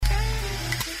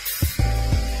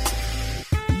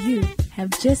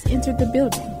have just entered the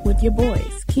building with your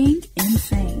boys, King and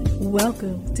Sane.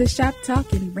 Welcome to Shop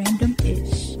Talking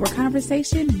Random-ish, where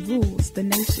conversation rules the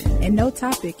nation and no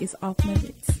topic is off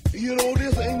limits. You know,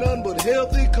 this ain't nothing but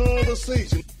healthy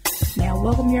conversation. Now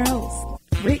welcome your hosts,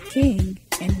 Rick King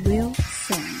and Will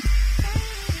Sane.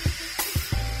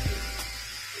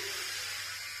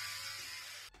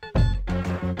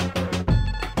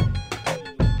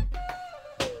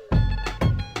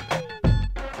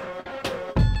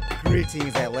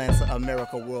 Greetings, Atlanta,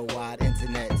 America, worldwide,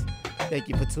 internet. Thank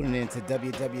you for tuning in to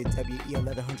WWWE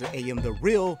 1100 AM The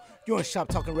Real. You're on Shop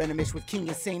Talking Random-ish with King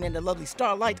and Sane and the lovely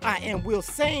Starlight. I am Will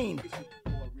Sane.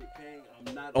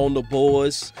 I'm not on the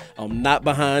boards. I'm not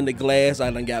behind the glass. I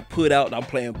done got put out. I'm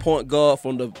playing point guard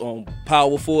from the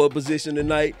power forward position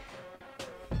tonight.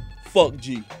 Fuck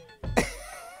G.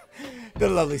 The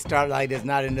lovely Starlight is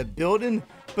not in the building,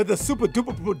 but the super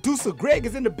duper producer Greg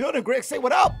is in the building. Greg, say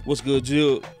what up. What's good,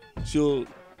 Jill? You'll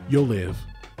live.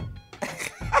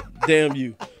 Damn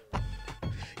you.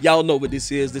 Y'all know what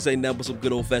this is. This ain't nothing but some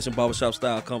good old-fashioned barbershop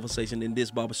style conversation. In this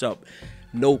barbershop,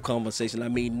 no conversation. I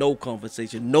mean no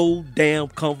conversation. No damn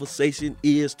conversation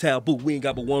is taboo. We ain't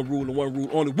got but one rule and one rule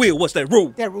only. Will, what's that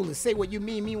rule? That rule is say what you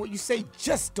mean what you say.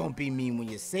 Just don't be mean when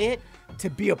you say it. To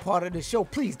be a part of the show,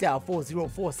 please dial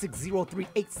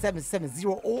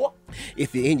 404-603-8770 or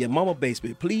if you're in your mama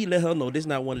basement, please let her know this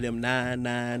not one of them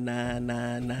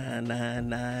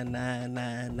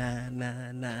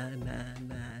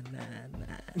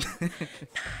 999999999999999.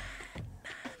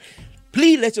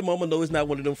 Please let your mama know it's not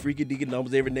one of them freaky deaky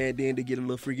numbers every now and then to get a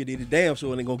little freaky deaky. Damn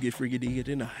sure ain't gonna get freaky deaky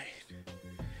tonight.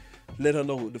 Let her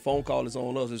know the phone call is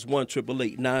on us. It's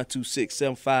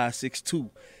 1-888-926-7562.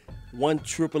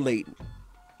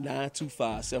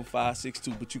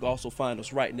 1-888-925-7562. But you can also find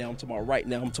us right now. I'm talking about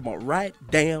right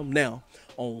damn now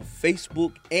on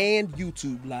Facebook and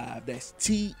YouTube Live. That's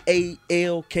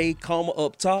TALK, comma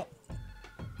up top.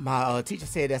 My teacher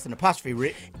said that's an apostrophe,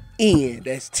 Rick. N.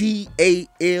 That's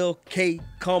TALK,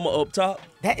 comma up top.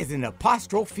 That is an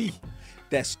apostrophe.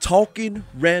 That's Talking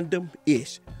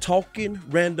Random-ish. Talking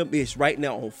Random-ish right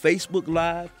now on Facebook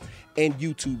Live and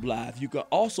YouTube Live. You can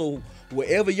also,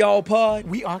 wherever y'all pod,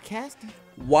 we are casting.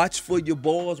 Watch for your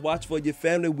boys, watch for your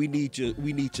family. We need your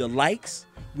likes.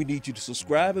 We need you to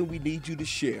subscribe and we need you to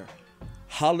share.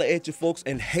 Holler at your folks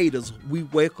and haters. We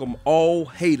welcome all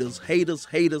haters.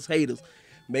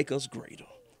 Make us greater.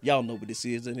 Y'all know what this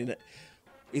is, and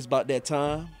it's about that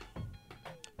time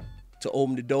to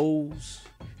open the doors.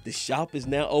 The shop is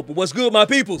now open. What's good, my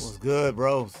peoples? What's good,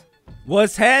 bros?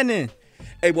 What's happening?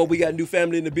 Hey, boy, we got new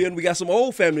family in the building. We got some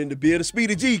old family in the building.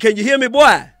 Speedy G, can you hear me,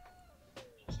 boy?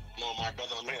 No, my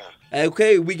brother, I'm here.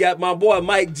 Okay, we got my boy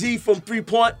Mike G from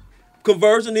 3-point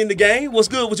conversion in the game. What's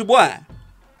good with your boy?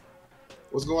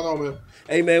 What's going on, man?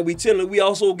 Hey, man, we chilling. We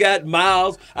also got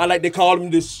Miles. I like to call him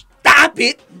the Stop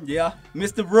It. Yeah,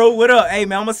 Mr. Bro, what up? Hey,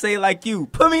 man, I'm going to say it like you.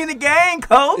 Put me in the game,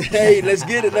 coach. Hey, let's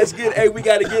get it. Hey, we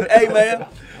got to get it. Hey, man.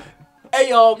 Hey,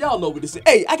 y'all know what this is.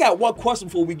 Hey, I got one question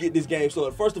before we get this game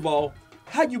started. First of all,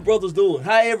 how you brothers doing?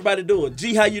 How everybody doing?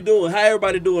 G, how you doing? How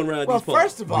everybody doing around these folks? Well,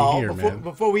 first of all, here,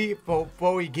 before we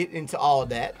get into all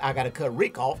that, I gotta cut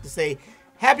Rick off to say,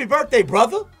 happy birthday,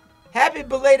 brother! Happy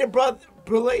belated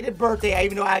birthday.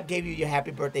 Even though I gave you your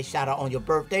happy birthday shout out on your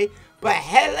birthday, but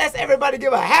let's everybody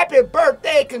give a happy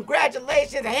birthday,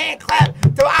 congratulations, hand clap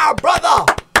to our brother.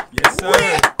 Yes, sir.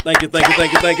 Rick. Thank you.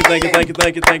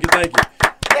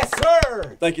 Yes,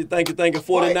 sir. Thank you.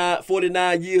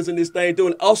 49 years in this thing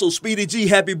doing. Also, Speedy G,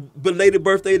 happy belated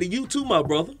birthday to you too, my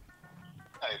brother.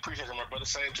 Hey, appreciate it, my brother.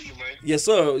 Same to you, man. Yes,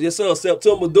 sir.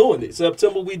 September doing it.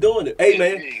 we doing it. Hey,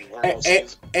 man.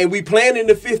 And we planning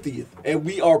the 50th. And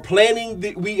we are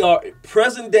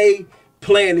present day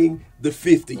planning the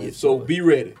 50th. So be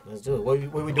ready. Let's do it. What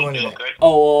we doing today?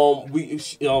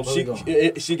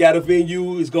 She got a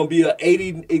venue. It's gonna be a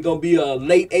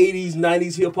late 80s,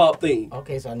 90s hip hop theme.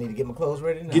 Okay, so I need to get my clothes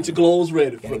ready now. Get your clothes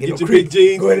ready. Get your big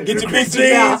jeans. Go ahead and Get do your the big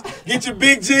crease now. jeans. Get your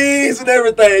big jeans and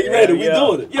everything. You ready? We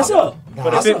doing it. Yes, sir.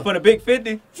 For the big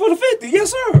 50? For the 50.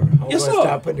 Yes, sir. I'm Yes, gonna sir.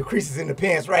 start putting the creases in the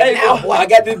pants right now. Boy. I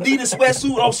got the Adidas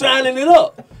sweatsuit. I'm shining it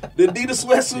up. The Adidas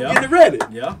sweatsuit. Yeah. Get it ready.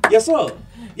 Yeah. Yes, sir.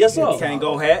 Yes, sir.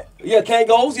 Kango hat. Yeah,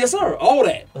 Kangos. Yes, sir. All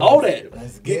that.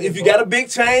 Let's get If it, you boy. got a big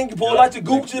chain, you pull out your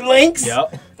Gucci links.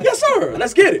 Yep. Yes, sir.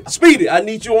 Let's get it. Speedy, I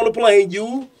need you on the plane.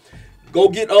 You go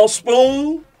get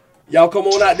Spoon. Y'all come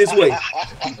on out this way.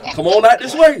 Come on out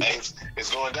this way.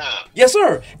 It's going down. Yes,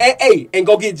 sir. And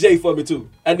go get Jay for me, too.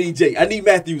 I need Jay. I need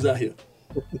Matthews out here.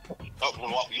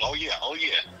 Oh yeah.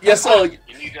 Yes, sir.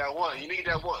 You need that one.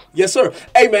 Yes, sir.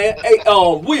 Hey, man. Hey,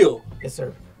 Will. Yes,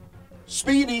 sir.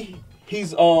 Speedy,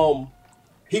 he's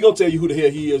He gonna tell you who the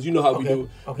hell he is. You know how we do it.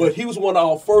 Okay. But he was one of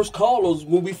our first callers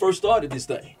when we first started this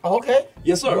thing. Okay.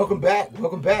 Yes, sir. Welcome back,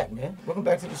 man. Welcome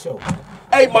back to the show.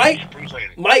 Hey, Mike.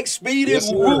 Appreciate it. Mike, Speed, Yes,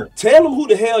 and sir. Root. Tell them who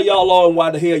the hell y'all are and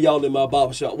why the hell y'all in my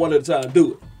barbershop. One at a time.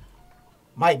 Do it.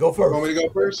 Mike, go first. Want me to go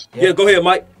first? Yeah, go ahead,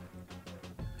 Mike.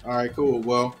 All right, cool.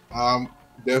 Well,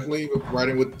 definitely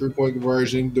writing with 3-point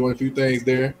conversion, doing a few things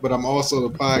there, but I'm also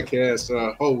the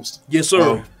podcast host. Yes,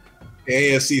 sir. of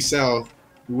AFC South,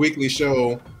 the weekly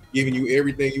show, giving you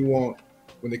everything you want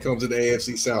when it comes to the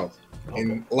AFC South,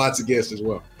 and lots of guests as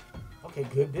well. Okay,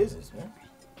 good business, man.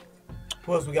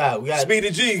 Who else we got? We got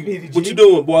Speedy G. Speedy G. What you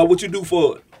doing, boy? What you do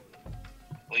for it?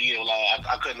 Well, yeah,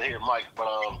 I couldn't hear Mike,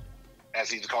 but as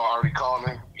he's already called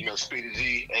me, Speedy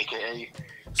G, aka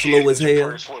Slow as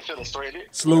hell. Sports Illustrated.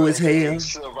 Slow as hell.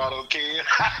 Silverado Kid.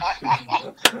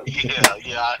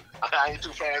 yeah, I ain't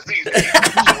too fast either. So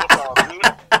it's all good.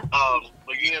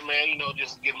 But yeah, man,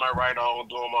 just getting my right on,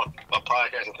 doing my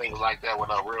podcast and things like that with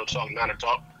Real Talk, Nana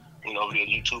Talk, via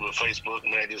YouTube and Facebook,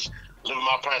 man, just living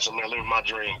my passion, man, living my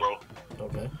dream, bro.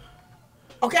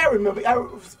 Okay, I remember.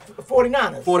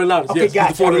 49ers. 49ers, Okay, yes. gotcha.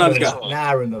 He's the 49ers guy. Now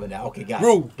I remember now. Okay, gotcha.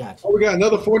 Rue. Gotcha. Oh, we got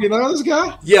another 49ers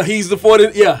guy? Yeah, he's a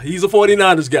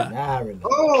 49ers guy. Now I remember.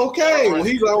 Oh, okay. Well,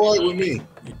 he's all right with me.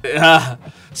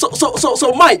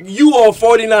 So, Mike, you are a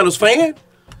 49ers fan?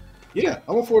 Yeah,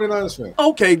 I'm a 49ers fan.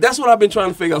 Okay, that's what I've been trying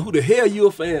to figure out. Who the hell you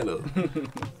a fan of?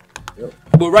 Yep.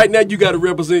 But right now, you got to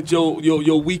represent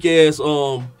your weak ass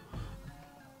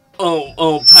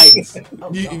Titans.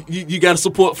 You got to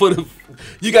support for the.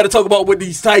 You got to talk about what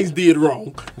these Titans did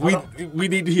wrong. We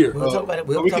need to hear. We'll talk about it.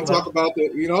 We can talk about the.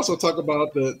 We can also talk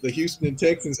about the Houston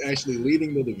Texans actually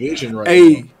leading the division right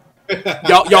Hey,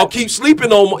 now. y'all keep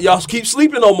sleeping on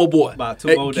my boy. About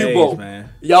 2 more days, QB. man.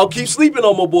 Y'all keep sleeping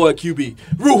on my boy at QB.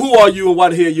 Rue, who are you and why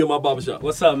the hell you in my barbershop?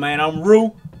 What's up, man? I'm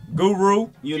Rue, Guru.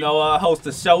 I host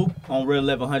a show on Real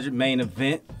 1100 main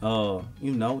event.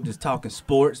 Just talking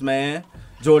sports, man.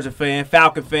 Georgia fan,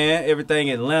 Falcon fan,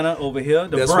 everything Atlanta over here.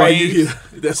 That's why you here.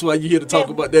 That's why you here to talk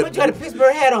about that. Put you got a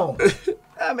Pittsburgh hat on.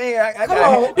 I mean, I Come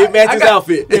on. It matches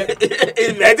outfit.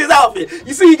 It matches outfit.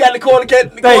 You see, he got the corner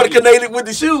canated with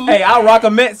the shoes. Hey, I'll rock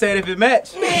a Met set if it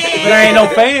match. But I ain't no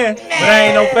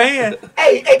fan.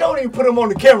 Hey, don't even put him on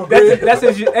the camera, bro. That's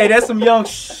some young. That's some young.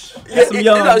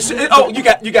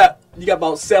 You got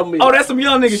about 7 minutes. Oh, that's some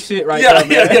young nigga shit right Yeah.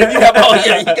 there, man. You got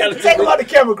Take him out the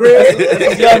camera, Greg.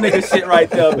 That's some young nigga shit right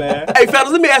there, man. Hey,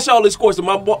 fellas, let me ask y'all this question.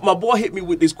 My boy hit me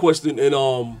with this question, and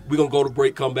we're gonna go to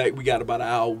break, come back. We got about an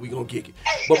hour. We gonna kick it.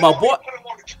 But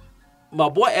my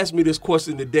boy asked me this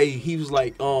question today. He was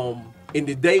like, in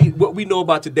the day, what we know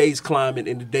about today's climate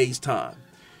in today's time.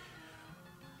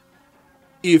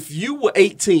 If you were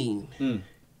 18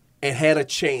 and had a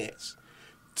chance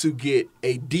to get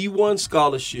a D1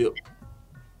 scholarship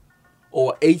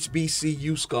or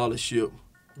HBCU scholarship,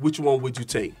 which one would you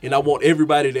take? And I want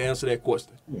everybody to answer that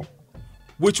question.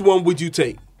 Which one would you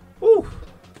take? Whew.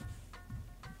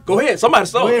 Go ahead. Somebody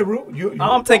start. Go ahead, Rue.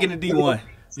 I'm taking the D1.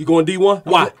 You going D1?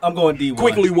 Why? I'm going D1.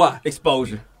 Quickly, why?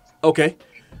 Exposure. Okay.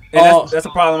 And that's a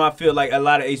problem I feel like a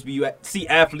lot of HBCU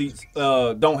athletes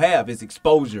don't have is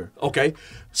exposure. Okay.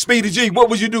 Speedy G, what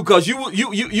would you do? Because you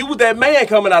were that man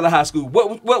coming out of high school.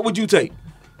 What would you take?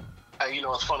 Hey,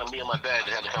 it's funny. Me and my dad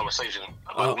had a conversation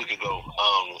about a week ago.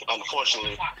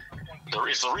 Unfortunately,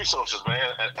 it's the resources,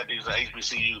 man, at these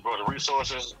HBCUs, bro. The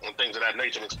resources and things of that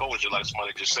nature and exposure, like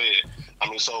somebody just said. I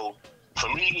mean, so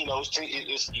for me, you got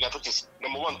to put this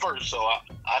number one first. So I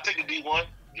take the D1.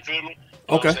 You feel me?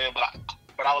 You know what I'm saying?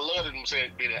 But I would love them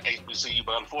saying being at HBCU,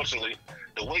 but unfortunately,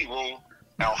 the weight room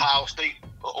at Ohio State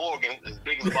or Oregon is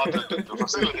big as about the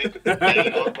facility.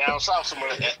 And, down south somewhere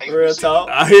at HBCU. Real talk.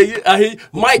 I hear you.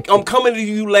 Mike, I'm coming to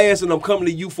you last, and I'm coming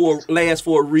to you for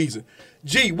a reason.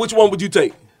 G, which one would you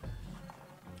take?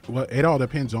 Well, it all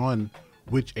depends on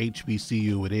which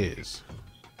HBCU it is.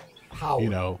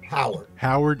 Howard.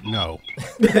 Howard, no.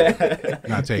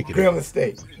 Not taking Grambling it.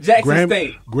 State. Jackson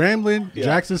State. Grambling,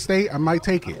 Jackson State, I might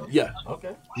take it. Yeah.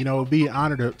 Okay. It'd be an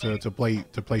honor to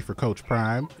play for Coach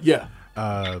Prime. Yeah.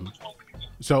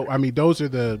 So I mean, those are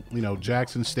the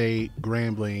Jackson State,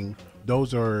 Grambling.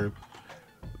 Those are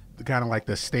kind of like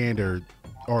the standard,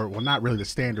 or well, not really the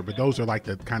standard, but those are like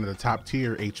the kind of the top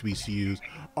tier HBCUs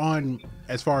on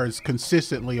as far as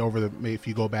consistently over if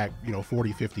you go back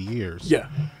 40, 50 years. Yeah.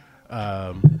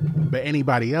 But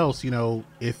anybody else,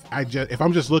 if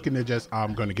I'm just looking to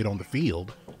I'm going to get on the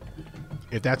field,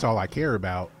 if that's all I care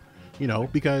about,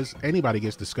 because anybody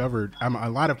gets discovered. A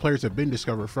lot of players have been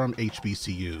discovered from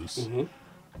HBCUs.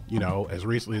 Mm-hmm. As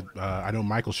recently, I know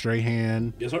Michael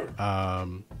Strahan. Yes, sir.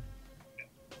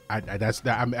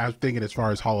 I'm thinking as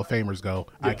far as Hall of Famers go.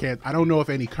 Yeah. I don't know if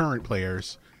any current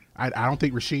players. I don't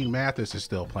think Rasheem Mathis is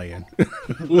still playing.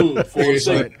 When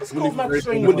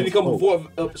did he come before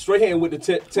straight hand with the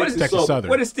Texas Southern?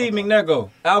 Where did Steve McNair go?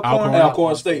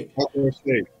 Alcorn State. Alcorn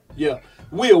State. Yeah.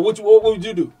 Will, what would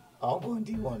you do? I'm going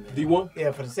D1, man. D1?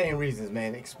 Yeah, for the same reasons,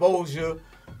 man. Exposure,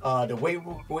 the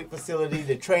weight facility,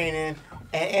 the training,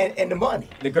 and the money.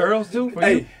 The girls do?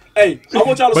 Hey, I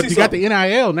want y'all to see something. But you got the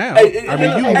NIL now.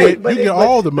 You get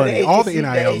all the money, all the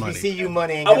NIL money. HBCU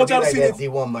money ain't I want y'all to like see that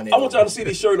D1 money. I want y'all to see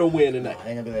this shirt I'm wearing tonight.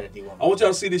 Ain't gonna be like that D1 money. I want y'all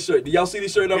to see this shirt. Do y'all see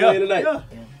this shirt I'm wearing tonight? Yeah.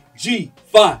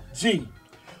 G5G.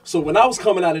 So when I was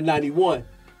coming out in 91,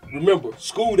 remember,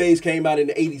 School Days came out in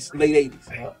the 80s, late 80s.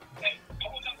 Yep.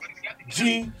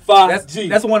 G5G.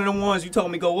 That's one of the ones you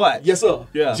told me go watch. Yes, sir.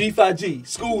 Yeah. G5G.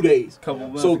 School Days.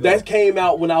 So that came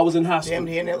out when I was in high school. Damn,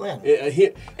 here in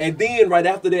Atlanta. And then right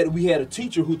after that, we had a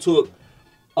teacher who took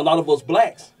a lot of us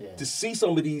blacks to see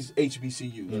some of these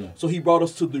HBCUs. Yeah. So he brought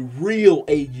us to the real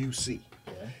AUC.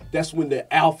 Yeah. That's when the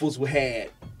alphas had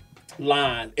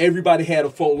line. Everybody had a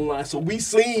photo line. So we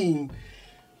seen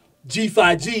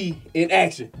G5G in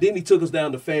action. Then he took us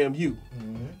down to FAMU.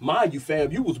 Mind you,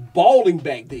 FAMU was balling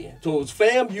back then. So it was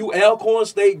FAMU, Alcorn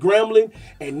State, Grambling,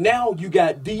 and now you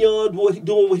got Dion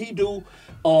doing what he do.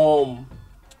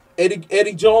 Eddie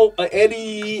George,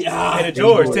 Tennessee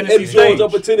State.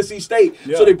 Up at Tennessee State.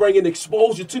 Yeah. So they bring in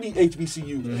exposure to the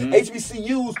HBCUs.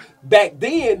 HBCUs back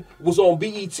then was on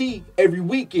BET every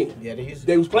weekend. Yeah, they used to.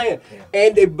 They was playing. Yeah.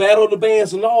 And they battled the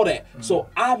bands and all that. So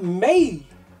I may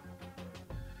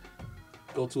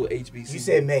go to an HBCU. You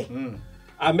said may.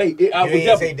 I may. I would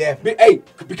definitely say definitely. Hey,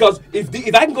 because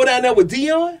if I can go down there with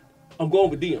Dion, I'm going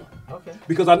with Dion. Okay.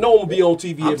 Because I know I'm gonna be on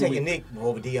TV I'm every taking week. Nick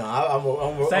over Dion. I'm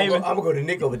gonna go to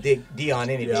Nick over Dion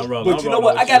any day. But you know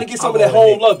what? I got to get some of that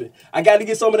home loving. I got to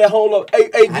get some of that home love. Hey,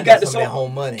 you got some of that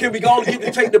home money. Can we go on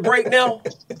and take the break now?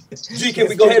 G, can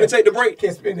we go ahead and take the break?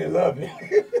 Can't spend it loving.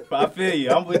 I feel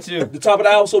you. I'm with you. The top of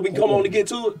the hour so we can come on and get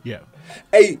to it? Yeah.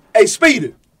 Hey,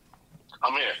 Speedy.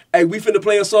 I'm here. Hey, we finna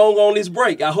play a song on this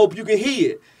break. I hope you can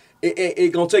hear it.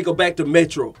 It gonna take her back to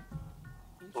Metro.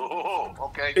 Oh,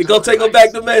 okay. It gonna take her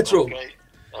back to Metro.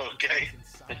 Okay.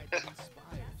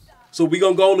 So we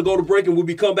gonna go to break, and we'll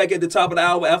be come back at the top of the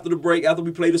hour after the break, after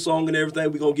we play the song and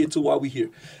everything. We gonna get to while we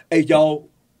here. Hey, y'all,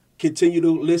 continue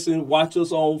to listen, watch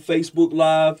us on Facebook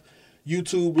Live,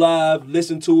 YouTube Live,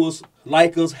 listen to us,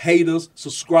 like us, hate us,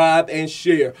 subscribe, and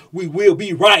share. We will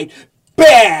be right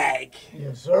back.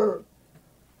 Yes, sir.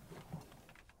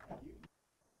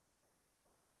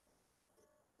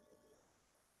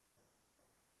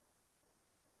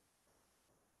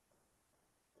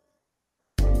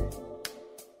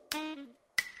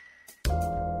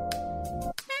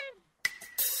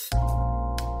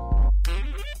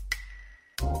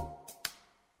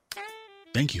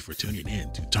 Thank you for tuning in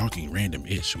to Talking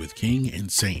Random-ish with King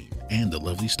Insane and the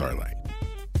lovely Starlight.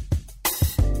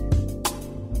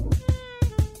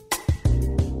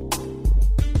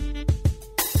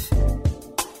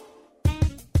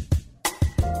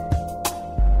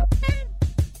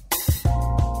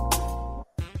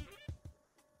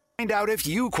 Find out if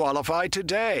you qualify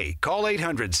today. Call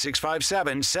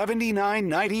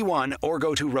 800-657-7991 or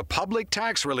go to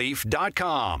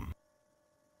republictaxrelief.com.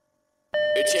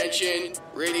 Attention,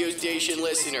 radio station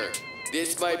listener.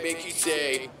 This might make you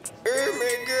say, oh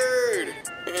my god.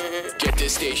 Get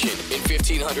this station in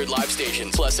 1,500 live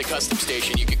stations, plus a custom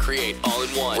station you can create all in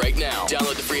one. Right now.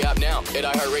 Download the free app now at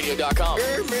iHeartRadio.com.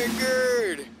 Oh my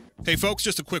god. Hey folks,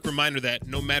 just a quick reminder that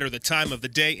no matter the time of the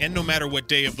day and no matter what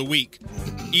day of the week,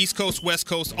 East Coast, West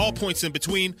Coast, all points in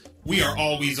between, we are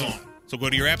always on. So go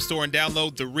to your app store and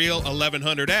download the Real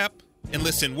 1100 app and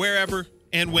listen wherever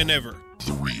and whenever.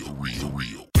 The Real.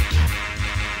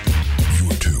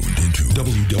 You're tuned into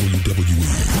WWE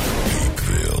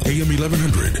Peakville, AM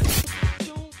 1100.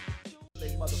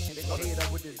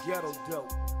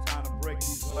 Time to break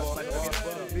these laws.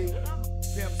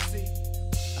 Pimp C,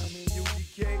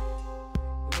 UGK,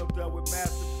 and hooked up with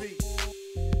Master P.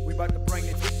 We about to bring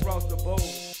it across the board.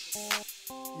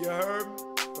 You heard me?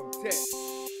 From Texas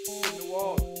to New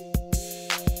Orleans.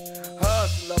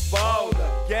 Hustler,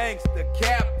 baller, gangster,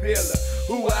 cap pillar.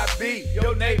 Who I be?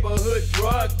 Your neighborhood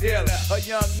drug dealer. A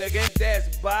young nigga, and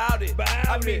that's about it.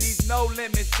 I mean, these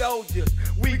no-limit soldiers,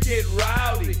 we get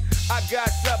rowdy. I got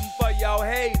something for y'all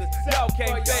haters. Y'all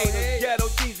can't fade us. Ghetto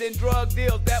cheese and drug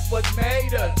deals, that was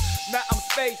made us. Now I'm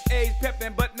space age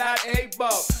pimping, but not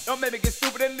A-ball. Don't make me get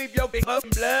stupid and leave your big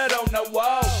blood on the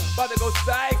wall. About to go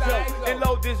psycho and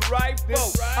load this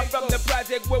rifle. I'm from the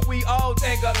project where we all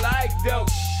think alike, though.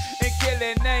 And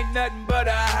killing ain't nothing but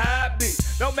a hobby.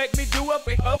 Don't make me do up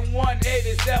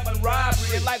 187 robbery.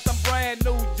 It's like some brand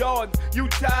new Jordans. You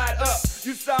tied up.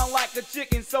 You sound like a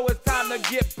chicken, so it's time to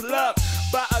get plucked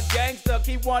by a gangster.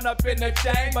 Keep one up in the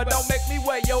chamber. Don't make me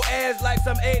wear your ass like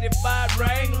some 85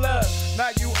 Wrangler. Now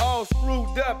you all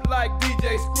screwed up like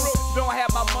DJ Screw. Don't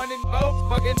have my money, no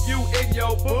fucking you in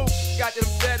your booth. Got them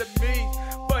better me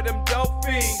for them dope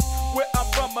fiends. Where I'm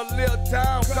from a little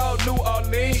town called New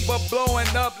Orleans, but blowing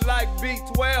up like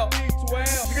B12.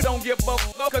 Niggas don't give a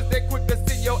fuck cause they quick to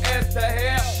send your ass to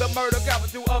hell. The murder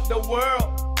capital of the world.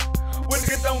 When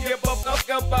niggas don't give a fuck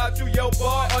about you, your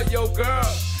boy or your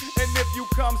girl. And if you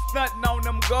come stunting on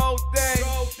them gold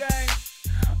things,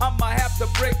 I'ma have to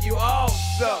break you off,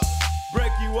 sir.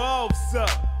 Break you off, sir.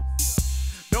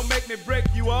 Don't make me break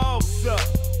you off, sir.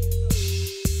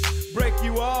 Break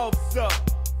you off, sir.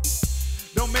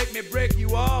 Don't make me break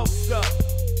you off, sir.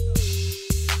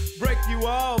 Break you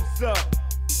off, sir.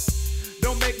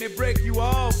 Don't make me break you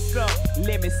off, sir.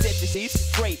 Let me set the shit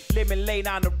straight. Let me lay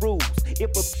down the rules.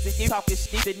 If a bitch talking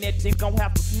shit, then that shit gon'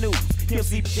 have to snooze. Pimp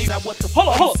C, now what the fuck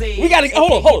Hold on. We gotta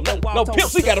hold on. No, Pimp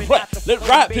C gotta play. Let's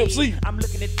ride Pimp C. I'm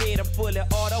looking at dead, I'm fully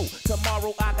auto.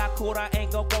 Tomorrow I got caught, I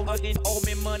ain't gon' go again. Owe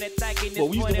me money, thinking this. Well,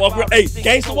 we used to walk around. Hey,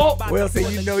 gangsta walk. Well,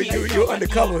 say you know you're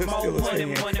undercover still a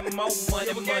money.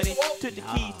 Took the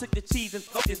keys, took the cheese, and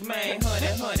fuck this man,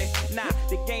 honey. Nah,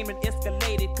 the game done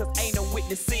escalated, cause ain't no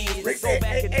witnesses. Rick said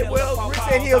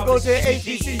he'll go to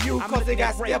HBCU because they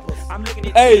got steppers. I'm looking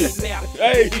at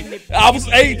Hey, that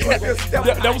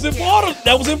was important.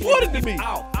 That was important to me.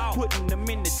 Putting them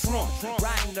in the trunk,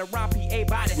 riding around PA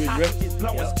by the hostages,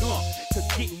 blowing skunk. Cause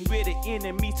getting rid of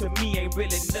enemy to me ain't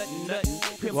really nothing.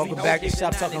 Welcome back to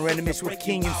Shop Talking Randomish with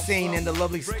King Insane and the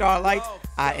lovely Starlight.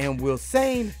 I am Will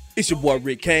Sane. It's your boy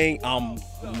Rick Kane. I'm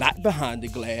not behind the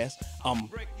glass. I'm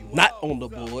not on the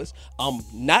boards. I'm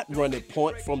not running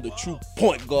point from the true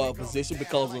point guard position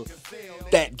because of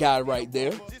that guy right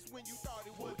there,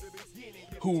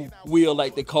 who Will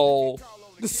like to call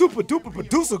the super duper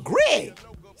producer Greg.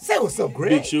 Say what's up, Greg.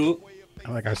 Big Shoot.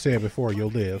 Like I said before, you'll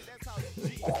live.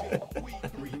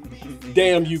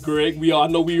 Damn you, Greg. I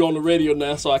know we on the radio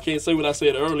now, so I can't say what I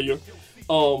said earlier.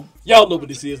 Y'all know what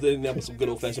this is. They're having some good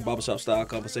old-fashioned barbershop style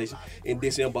conversation. In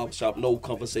this here barbershop, no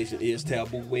conversation is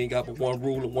taboo. We ain't got but one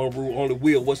rule and one rule only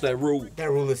will. What's that rule? That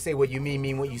rule is say what you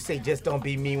mean what you say. Just don't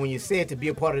be mean when you say it. To be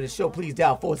a part of the show, please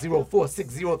dial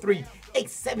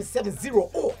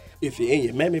 404-603-8770 or if you're in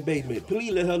your mammy basement,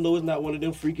 please let her know it's not one of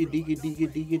them freaky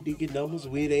diggy numbers.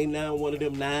 It ain't now one of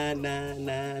them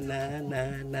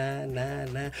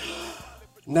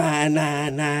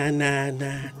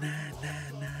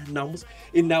 99999999999 numbers.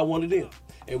 It's not one of them.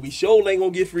 And we sure ain't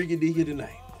gonna get freaky diggy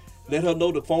tonight. Let her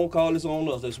know the phone call is on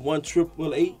us. That's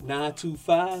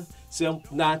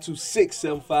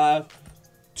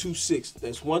 1-888-926-7526.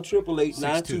 That's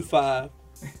 1-888-925.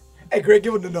 Hey, Greg,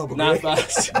 give him the number.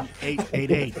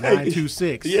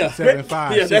 888-926-7562. Yeah,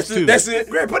 that's it.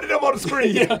 Greg, put the number on the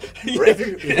screen.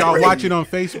 If y'all watching on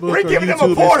Facebook Greg, or give them a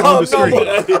YouTube, it's on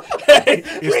the screen.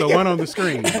 It's the one on the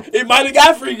screen. It might have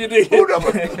got freaky then. Who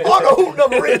number? Who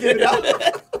number? Rick, give it out.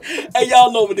 Hey,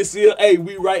 y'all know what this is. Hey,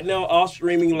 we right now are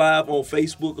streaming live on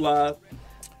Facebook Live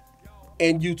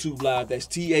and YouTube Live. That's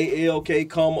TALK,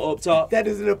 comma up top. That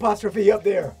is an apostrophe up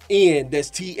there. N,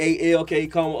 that's TALK,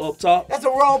 comma up top. That's a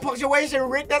wrong punctuation,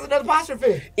 Rick. That's an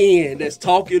apostrophe. N, that's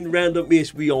Talking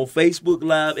Random-ish. We on Facebook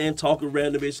Live and Talking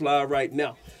Random-ish Live right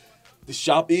now. The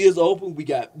shop is open. We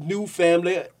got new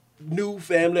family,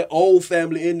 old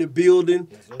family in the building.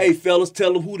 Yes, hey, fellas,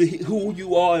 tell them who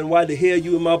you are and why the hell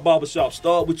you in my barbershop.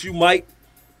 Start with you, Mike.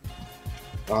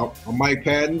 I'm Mike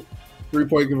Patton,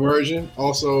 3-point conversion.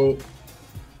 Also,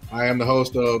 I am the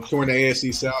host of Touring the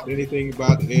AFC South. Anything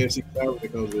about the AFC South when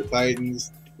it comes to the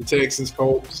Titans, the Texans,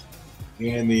 Colts,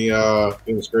 and the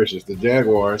goodness gracious, the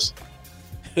Jaguars.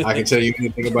 I can tell you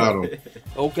anything about them.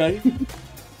 Okay.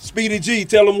 Speedy G,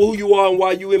 tell them who you are and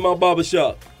why you in my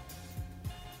barbershop.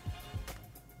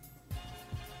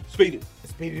 Speedy.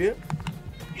 Speedy.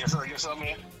 Yes, sir,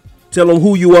 man. Tell them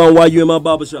who you are and why you in my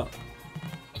barbershop.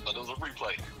 That was a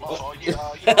replay.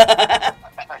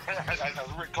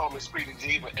 Rick called me Speedy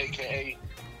G, but a.k.a.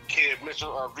 Kev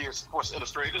Mitchell via Sports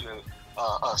Illustrated, and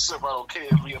Silverado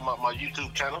Kev via my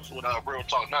YouTube channels with Real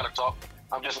Talk, Not a Talk.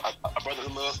 I'm just a brother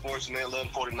who loves sports and love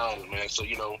 49ers, man. So,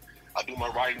 I do my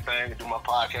writing thing, I do my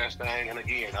podcast thing, and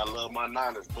again, I love my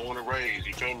Niners, born and raised,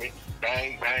 you feel me?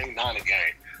 Bang, bang, Niner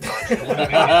gang.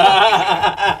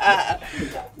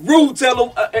 Rude, tell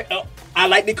them, I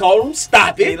like to call them,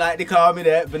 stop it. They like to call me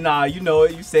that, but nah, you know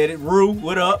it, you said it. Rue,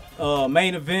 what up?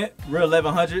 Main event, Real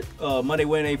 1100, Monday,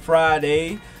 Wednesday,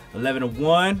 Friday, 11 to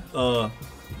 1.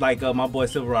 like my boy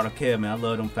Silverado Kev, man. I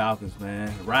love them Falcons,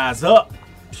 man. Rise up.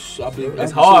 It's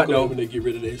hard so though. when they get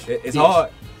rid of that shit. It's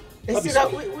hard. I'll be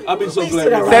so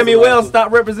glad. Sammy Wells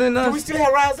stop representing us. Do we still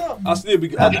have Rise Up? I'll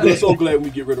be so glad when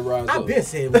we get rid of Rise Up. I've been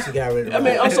saying we should get rid of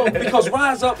Rise Up. I'm so because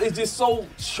Rise Up is just so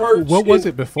church. What was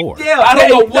it before? Yeah, I don't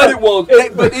know what it was,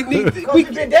 but it needs.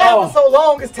 We've been down for so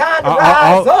long. It's time to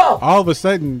rise up. All of a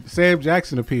sudden, Sam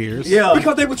Jackson appears. Yeah,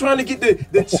 because they were trying to get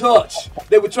the touch.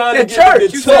 They were trying to get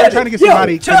church. the touch. They're trying to get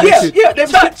somebody.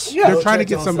 They're trying to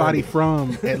get somebody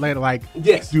from Atlanta. Like,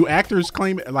 do actors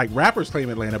claim it? Like rappers claim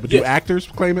Atlanta, but do actors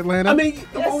claim Atlanta? I mean,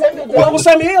 well,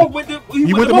 Samuel went to Morehouse.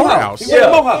 He went to Morehouse.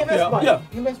 Yeah.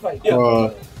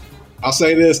 I'll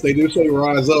say this: they do say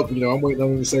rise up. I'm waiting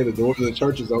on them to say the doors of the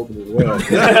church is open as well.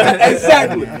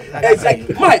 Exactly.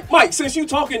 Mike, since you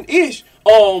talking ish,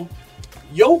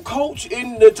 your coach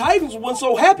in the Titans wasn't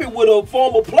so happy with a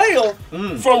former player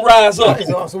from Rise Up.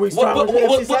 So what's going on? We're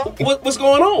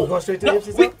going straight to the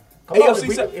AFC South?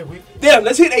 AFC South. Damn,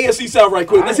 let's hit AFC South right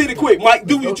quick. Let's hit it quick. Mike,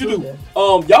 do what you do.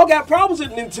 Y'all got problems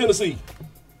in Tennessee.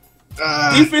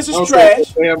 Defense is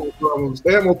trash. They have more problems.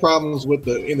 They have more problems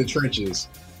in the trenches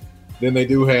than they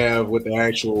do have with the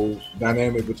actual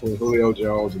dynamic between Julio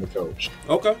Jones and the coach.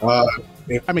 Okay.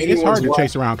 It's hard to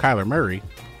chase around Kyler Murray.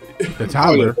 The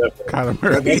toddler, Kyler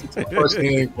Murray. That's the first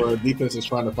thing where defense is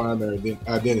trying to find their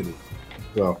identity.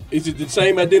 So, is it the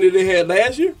same identity they had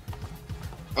last year?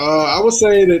 I would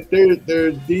say that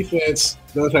their defense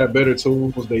does have better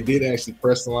tools. They did actually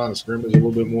press the line of scrimmage a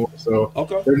little bit more. So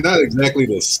they're not exactly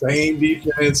the same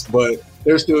defense, but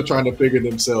they're still trying to figure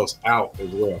themselves out as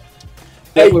well.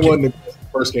 Definitely wasn't the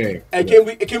first game. And can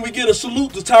we get a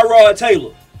salute to Tyrod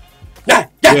Taylor?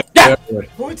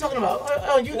 Who are we talking about?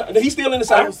 He's still in the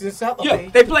South. Okay.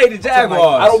 They played the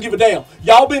Jaguars. I don't give a damn.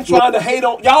 Y'all been trying to hate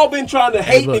and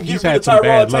get rid of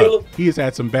Tyrod Taylor. He has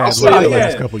had some bad luck the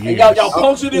last couple years. Y'all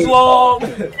punctured his long.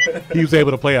 He was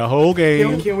able to play a whole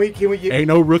game. Can we get? Ain't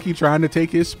no rookie trying to take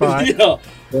his spot.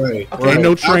 Right. Ain't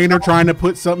no trainer trying to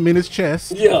put something in his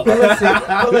chest. Yeah.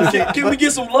 Can we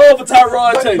get some love for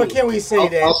Tyrod Taylor? But can we say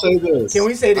that? I'll say this. Can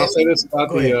we say that? I'll say this about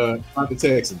the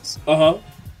Texans.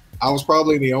 I was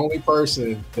probably the only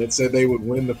person that said they would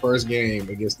win the first game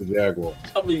against the Jaguars.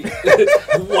 I mean,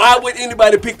 why would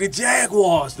anybody pick the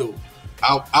Jaguars, though?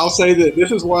 I'll say that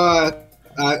this is why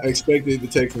I expected the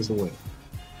Texans to win.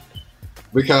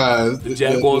 Because the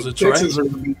Jaguars are trash. Texans are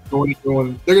going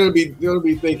to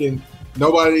be thinking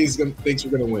nobody's going to thinks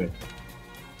we're going to win.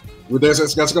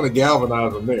 That's going to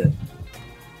galvanize them there.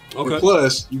 Okay. And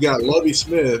plus, you got Lovie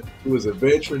Smith, who is a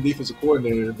veteran defensive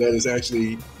coordinator that is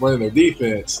actually running their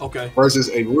defense, versus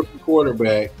a rookie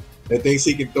quarterback that thinks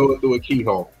he can throw it through a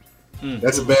keyhole.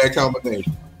 That's a bad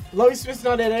combination. Lovie Smith's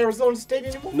not at Arizona State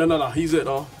anymore. No. He's at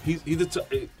he's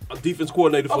the defense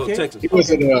coordinator for Texas. He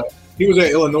was at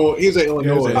Illinois. He was at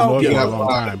Illinois. For a long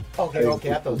time.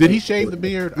 Okay. Did he shave the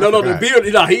beard? No, the beard.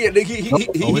 No,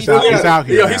 he's out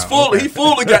here. Yeah, he's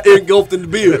fully got engulfed in the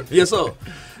beard. Yes, sir.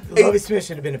 Lovie Smith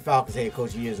should have been the Falcons head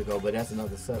coach years ago, but that's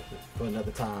another subject for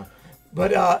another time.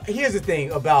 But here's the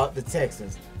thing about the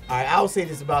Texans. All right, I'll say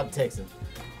this about the Texans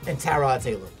and Tyrod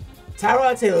Taylor.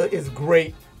 Tyrod Taylor is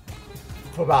great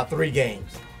for about 3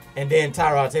 games, and then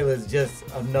Tyrod Taylor is just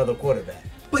another quarterback.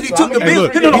 But he took the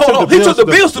Bills. He took the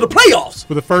Bills to the playoffs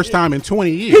for the first time in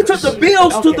 20 years. He took the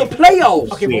Bills to the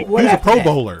playoffs. Okay, but he was a Pro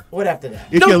Bowler. What after that?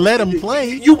 If you let him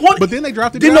play, but then they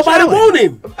dropped him. Didn't nobody want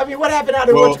him? I mean, what happened out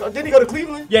there? Didn't he go to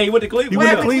Cleveland? Yeah, he went to Cleveland. He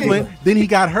went to Cleveland. Then he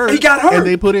got hurt. And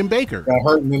they put in Baker. Got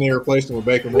hurt, and then they replaced him with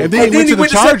Baker. And then he went to the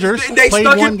Chargers.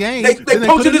 Played one game. They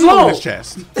punctured his lung.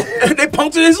 They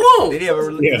punctured his lung. Did he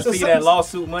ever see that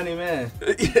lawsuit money, man?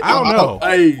 I don't know.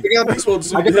 Hey, he's supposed to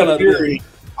sue the hell out of him.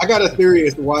 I got a theory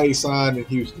as to why he signed in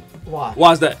Houston.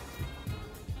 Why's that?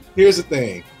 Here's the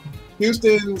thing.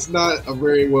 Houston's not a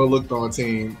very well looked on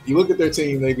team. You look at their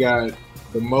team, they got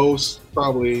the most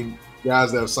probably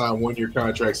guys that have signed 1-year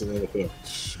contracts in the NFL.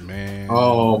 Man.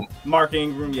 Mark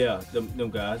Ingram,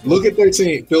 them guys. Look at their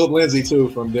team. Philip Lindsay too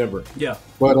from Denver. Yeah.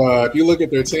 But if you look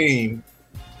at their team,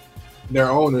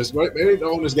 their owners, maybe the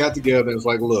owners got together and it's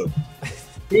like, look,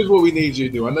 here's what we need you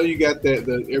to do. I know you got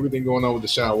that everything going on with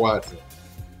Deshaun Watson.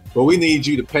 But we need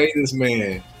you to pay this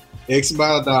man X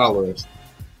amount of dollars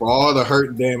for all the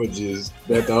hurt and damages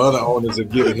that the other owners have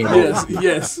given him.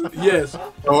 Yes.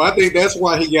 So I think that's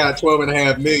why he got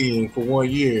 $12.5 million for 1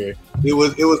 year. It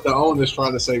was the owners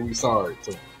trying to say we sorry.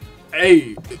 So.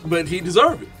 Hey, but he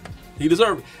deserved it.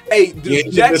 Hey,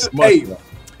 Jackson. Hey,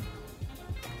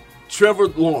 Trevor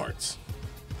Lawrence.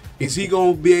 Is he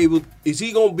gonna be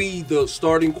the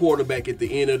starting quarterback at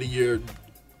the end of the year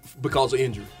because of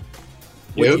injury?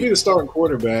 Yeah, he'll be the starting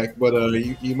quarterback, but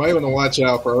you might want to watch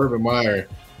out for Urban Meyer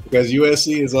because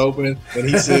USC is open, and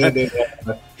he said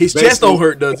that his chest don't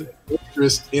hurt, does it?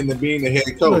 Interest in being the head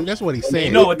coach. That's what he said.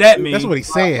 You know what that means? That's what he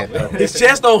said. His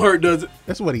chest don't hurt, does it?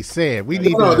 That's what he said. We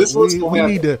need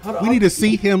we need to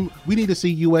see him. We need to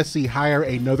see USC hire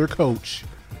another coach,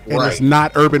 and Right. it's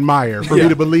not Urban Meyer for me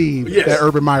to believe Yes. that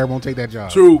Urban Meyer won't take that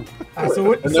job. True.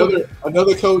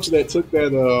 Another coach that took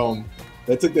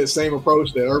that same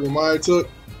approach that Urban Meyer took.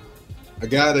 A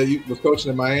guy that was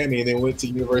coaching in Miami and then went to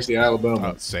University of Alabama.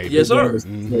 Yes, sir.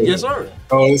 Yes, sir.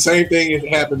 Oh, the same thing has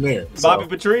happened there. Bobby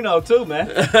Petrino too, man.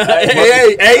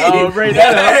 hey. I'll bring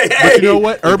that up. But you know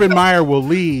what? Urban Meyer will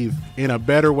leave in a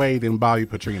better way than Bobby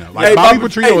Petrino. Like Hey, Bobby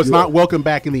Bobby- Petrino hey, is not welcome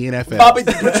back in the NFL. Bobby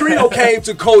Petrino came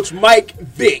to coach Mike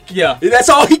Vick. Yeah. That's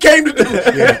all he came to do.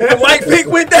 And Mike Vick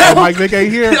went down. Oh, Mike Vick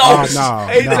ain't here? Oh, no.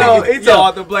 He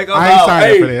told the Blake. I ain't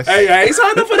signed up for this. Hey, I ain't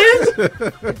signed up for this.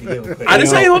 I didn't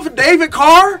sign up for David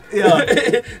Carr.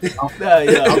 Yeah.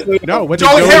 No, what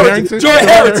Joey Harrington. Joey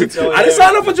Harrington. I didn't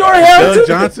sign up for Joey Harrington. Doug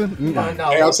Johnson.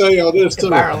 Hey, I'll tell y'all this too.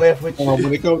 Byron left with you.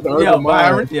 When it comes to Urban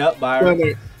Meyer,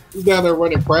 Byron. he's down there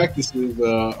running practices.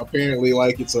 Apparently,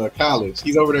 like it's a college.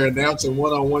 He's over there announcing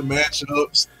one-on-one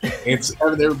matchups and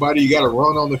having everybody. You got to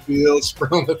run on the field,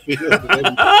 sprint on the field. And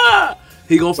everything.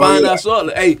 He gonna find out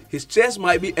shortly. Hey, his chest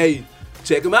might be. Hey,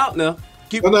 check him out now.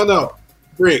 No.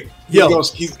 Rick. Yo.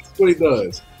 That's what he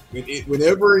does.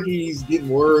 Whenever he's getting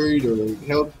worried or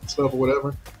health stuff or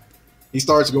whatever, he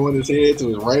starts going his head to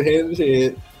his right hand of his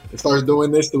head and starts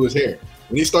doing this to his hair.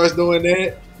 When he starts doing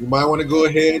that, you might want to go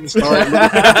ahead and start.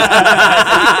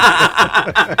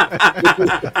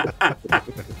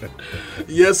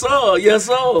 Yes, sir. Yes,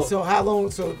 sir. So how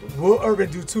long? So will Urban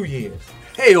do 2 years?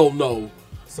 Hell no.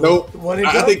 So Nope. one and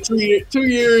I done? think 2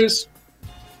 years,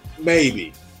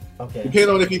 maybe. Okay. Depending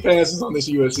on if he passes on this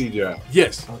USC job.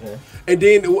 Yes. Okay. And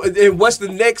then what's the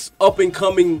next up and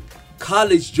coming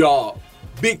college job,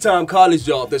 big time college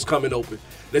job that's coming open?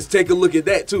 Let's take a look at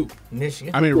that too.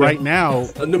 Michigan. I mean, right now,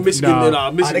 No, Michigan.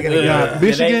 Michigan.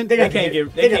 Michigan. They can't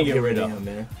get rid of him,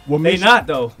 man. Well, They not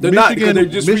though. They're not because they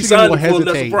just re-signed will him for a lesser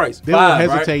hesitate. price. They will Five, right?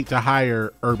 hesitate to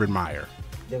hire Urban Meyer.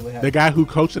 They would have- The guy who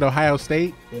coached at Ohio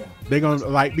State, Yeah. they're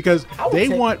gonna because would they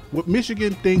take- want what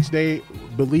Michigan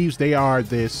believes they are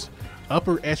this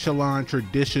upper echelon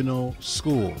traditional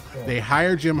school. Yeah. They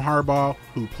hired Jim Harbaugh,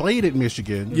 who played at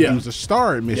Michigan. Yeah. He was a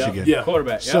star at Michigan. Yeah.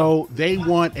 Quarterback. So they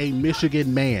want a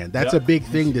Michigan man. That's a big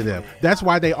thing to them. That's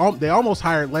why they almost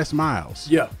hired Les Miles.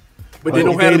 Yeah. But they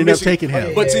don't have the ended up Michigan. taking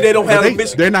him. But see, they don't have the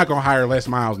Michigan. They're not gonna hire Les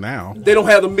Miles now. They don't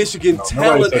have the Michigan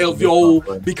talent touching of this old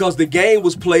one, because the game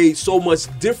was played so much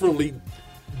different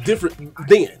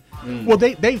then. Well,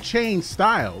 they changed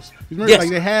styles. You remember, Yes. like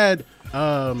they had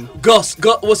Gus,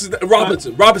 what's his name?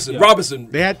 Robinson.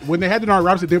 They had when they had Denard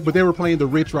Robinson, but they were playing the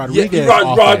Rich Rodriguez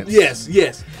Yeah, offense. yes.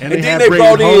 And And they then had they Brady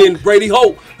brought in Hoke. Brady Hoke,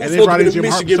 And who's they supposed brought to in be the Jim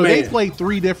Harbaugh. Michigan So man. they play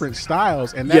 3 different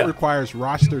styles, and that Yeah. requires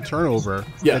roster turnover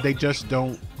Yeah. that they just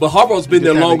don't. But Harbaugh's been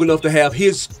there Just long haven't- enough to have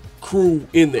his crew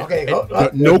in there. Okay.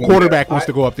 No quarterback wants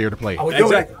to go up there to play. Are we doing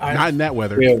Exactly. it? All right. Not in that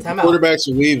weather. Yeah, Time out. quarterbacks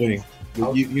are leaving. The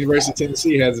University of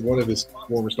Tennessee has one of his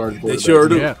former starting quarterbacks. They sure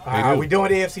do. Yeah, All right, are we doing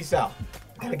the AFC South?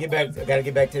 Gotta get back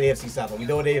to the AFC South. Are we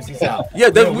doing the AFC South? Yeah,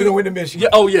 we don't win the Michigan. Yeah,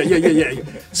 oh yeah.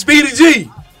 Speedy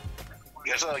G,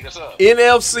 Yes, sir. Yes, sir.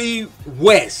 NFC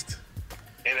West.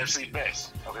 NFC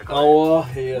best. Okay, go ahead. Oh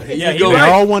hell, here Yeah, you go. They're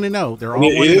all 1-0. They're all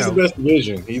It is the 1-0. best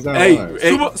division. He's not Hey, lying.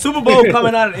 hey, Super Bowl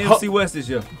coming out of the NFC West this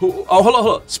year. hold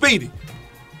on. Speedy,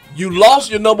 you lost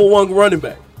your number 1 running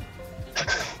back.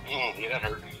 Yeah, that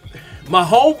hurt. My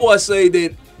homeboy say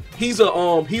that he's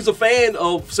a fan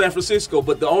of San Francisco,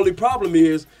 but the only problem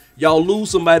is y'all lose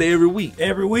somebody every week.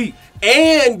 Every week.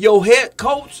 And your head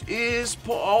coach is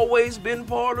always been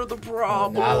part of the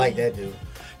problem. I like that dude.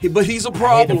 But he's a I hate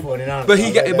problem. the 49ers. But I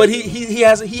like that dude.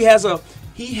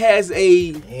 he has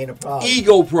a Ain't a problem.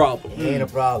 ego problem. Ain't a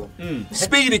problem.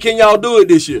 Speedy, can y'all do it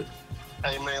this year?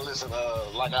 Hey man, listen.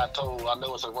 Like I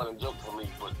know it's a running joke for me,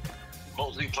 but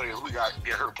most of these players we got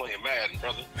get hurt playing Madden,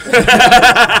 brother.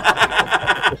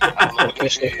 I don't know what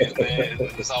this shit is, man.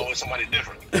 It's always somebody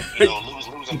different. You know,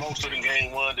 losing most of in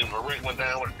game 1, then Marek went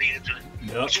down with a knee injury.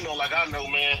 Yep. But you know, like I know,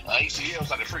 man, ACL is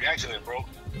like a freak accident, bro.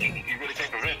 You really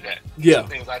can't prevent that. Yeah. Some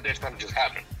things like that kind of just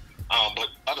happen. But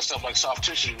other stuff like soft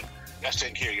tissue, that's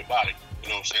taking care of your body. You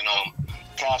know what I'm saying?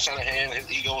 Kyle Shanahan,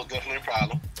 his ego is definitely a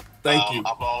problem. Thank you.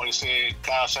 I've always said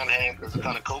Kyle Shanahan is the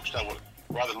kind of coach that would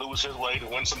rather lose his way than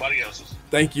win somebody else's.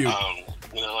 Thank you.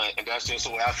 You know, and that's just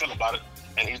the way I feel about it.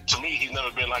 And to me, he's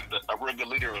never been like a real good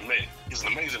leader of men. He's an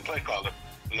amazing play caller,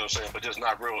 you know what I'm saying, but just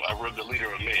not a real good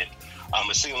leader of men.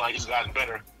 It seems like he's gotten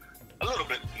better, a little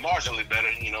bit, marginally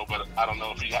better, you know, but I don't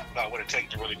know if he got what it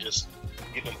takes to really just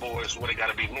get them boys where they got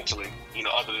to be mentally,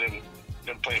 other than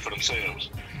them playing for themselves.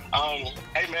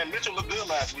 Hey man, Mitchell looked good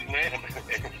last week, man.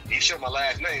 He showed my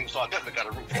last name, so I definitely got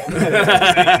a root for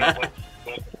him.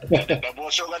 But that boy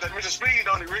sure got that Mr. Speed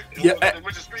on it, Rick. Yeah. That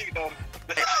Mr. Speed on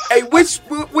it. Hey, which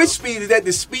speed is that?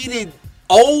 The speeded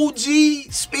OG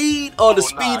speed or the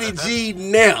speeded G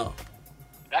now?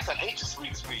 That's an ancient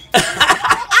speed.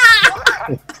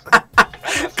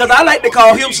 Because I like to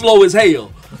call him slow as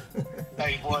hell.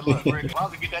 Hey, boy, look, Rick, if I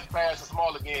was to get that fast and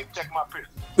small again, check my pitch.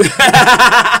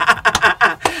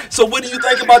 So what do you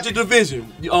think about your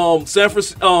division?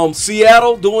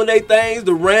 Seattle doing their things.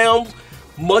 The Rams,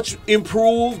 much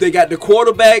improved. They got the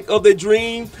quarterback of their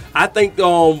dream. I think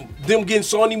them getting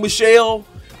Sonny Michel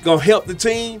gonna help the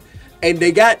team. And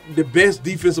they got the best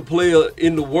defensive player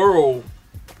in the world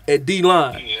at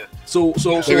D-line. Yeah. So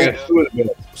who's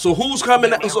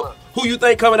coming out? So who you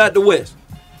think coming out the West?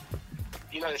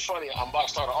 It's funny. I'm about to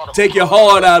start an article. Take your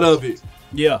heart out of it.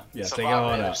 Yeah, take your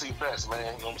heart out. NFC best, man. You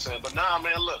know what I'm saying? But nah,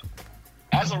 man, look.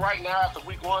 As of right now, after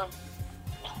week 1,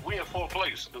 we in 4th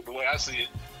place, the way I see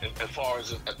it, as far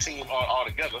as a team all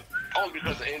together. Only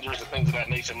because of injuries and things of that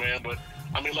nature, man. But,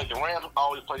 I mean, like, the Rams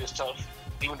always play us tough,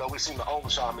 even though we seem to own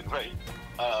Sean McVay.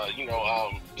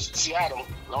 Seattle,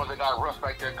 as long as they got Russ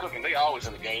back there cooking, they always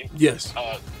in the game. Yes.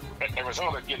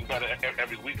 Arizona getting better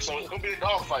every week, so it's going to be a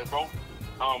dogfight, bro.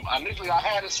 Initially, I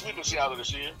had it sweeping Seattle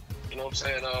this year, you know what I'm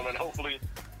saying, and hopefully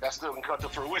that still can come to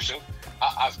fruition.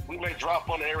 We may drop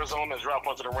on Arizona and drop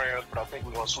onto the Rams, but I think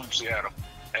we're going to sweep Seattle.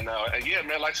 And yeah,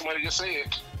 man, like somebody just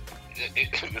said,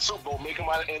 the Super Bowl may come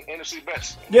out in NFC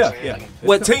best. Yeah.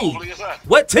 What team?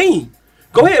 What team?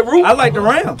 Go ahead, Rue. I like the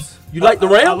Rams. You like the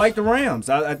Rams? I like the Rams.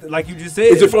 I like you just said.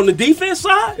 Is it from the defense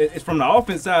side? It's from the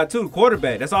offense side, too. The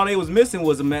quarterback. That's all they was missing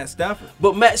was a Matt Stafford.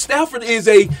 But Matt Stafford is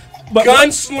a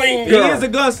gunslinger. He is a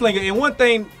gunslinger. And one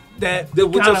thing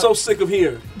which I'm so sick of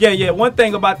hearing. Yeah. One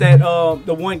thing about that,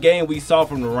 the one game we saw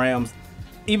from the Rams,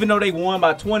 even though they won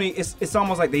by 20, it's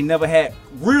almost like they never had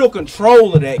real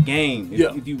control of that game.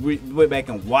 If you went back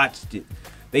and watched it.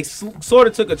 They sort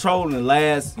of took control in the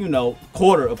last,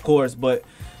 quarter, of course, but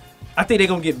I think they're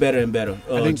going to get better and better.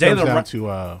 I think it comes down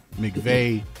to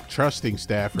McVay trusting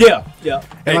Stafford. Yeah.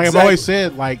 And like I've always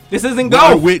said, like this isn't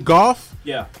golf. With golf,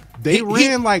 they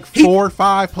ran like 4 or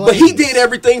 5 plays. But he did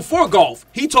everything for golf.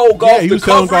 He told golf the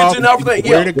coverage and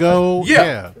everything. Where to go.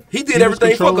 Yeah. He did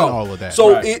everything for golf. All of that.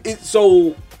 So,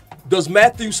 so does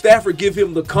Matthew Stafford give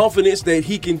him the confidence that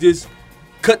he can just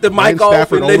cut the mic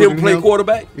off and let him play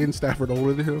quarterback? Isn't Stafford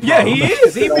older than him? Yeah, he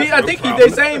is. I think he's the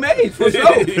same age, for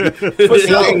sure. For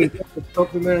sure.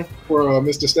 Something there for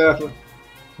Mr. Stafford.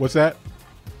 What's that?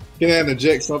 Can I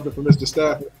interject something for Mr.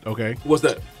 Stafford? Okay. What's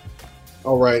that?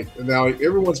 All right. Now,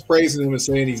 everyone's praising him and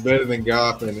saying he's better than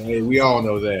Goff, and hey, we all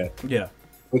know that. Yeah.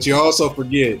 But you also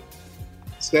forget,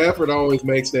 Stafford always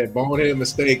makes that bonehead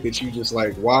mistake that you just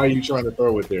like, why are you trying to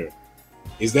throw it there?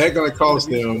 Is that going to cost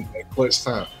them at clutch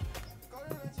time?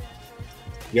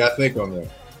 You got to think on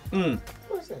that.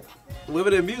 What's that? Wherever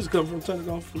that music comes from, turn it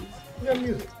off, please. What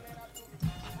music?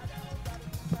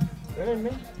 That ain't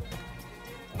me.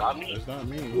 Not me. That's not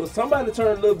me. Well, somebody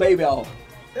turn Little Baby off.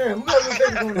 Yeah, who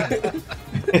got Little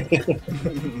Baby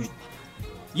on?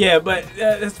 Yeah, but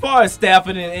as far as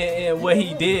Stafford and what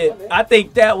he did, I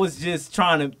think that was just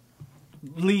trying to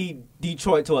lead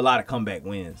Detroit to a lot of comeback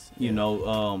wins.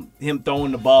 Him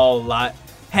throwing the ball a lot,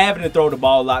 having to throw the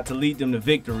ball a lot to lead them to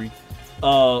victory.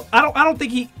 I don't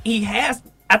think he has.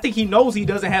 I think he knows he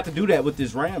doesn't have to do that with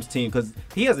this Rams team because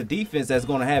he has a defense that's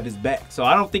going to have his back. So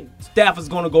I don't think Stafford's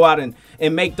going to go out and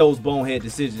make those bonehead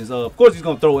decisions. Of course, he's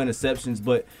going to throw interceptions,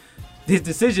 but his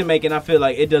decision making, I feel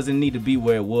like it doesn't need to be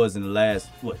where it was in the last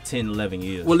 10, 11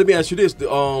 years. Well, let me ask you this: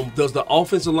 does the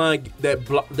offensive line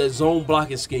that zone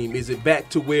blocking scheme is it back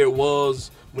to where it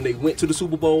was when they went to the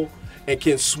Super Bowl? And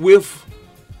can Swift?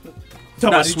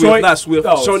 Not Swift.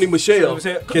 Oh, Sonny Michel.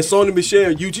 Can Sonny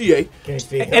Michel UGA?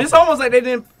 And it's almost like they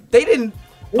didn't. They didn't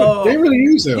really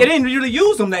use him. They didn't really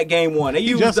use him that game one. They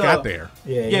used just got there.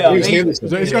 Yeah. It was Henderson.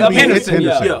 It's going to be Henderson.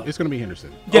 Yeah. It's going to be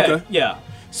Henderson. Yeah.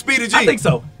 Speedy G. I think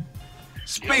so.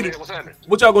 Speedy.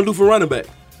 What y'all gonna do for running back?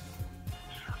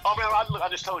 Oh man, I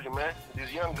just told you, man.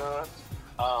 These young guns.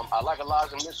 I like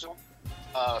Elijah Mitchell.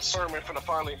 Sermon finna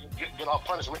finally get off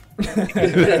punishment.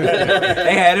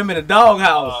 They had him in a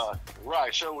doghouse.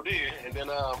 Right, sure did. And then,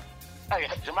 hey,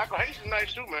 Jermichael Hayes is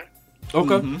nice too, man.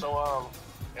 Okay. Mm-hmm. So,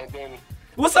 and then.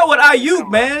 What's up with Ayuk,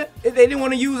 man? They didn't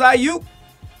want to use Ayuk.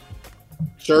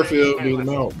 Sherfield beat him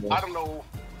out. I don't know.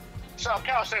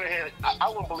 Kyle Shanahan, I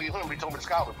wouldn't believe him if he told me the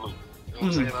sky was blue. You know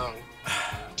what I'm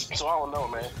saying? So I don't know,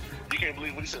 man. You can't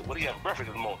believe what he said. What he had breakfast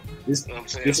this morning. This you know what I'm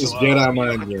saying? is Jedi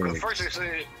mind game. game. First they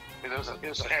said It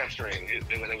was a hamstring. It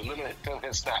was limiting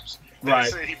his snaps. Right.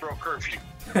 They said he broke curfew.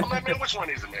 I'm like, man, which one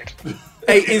is it, man?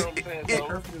 Hey,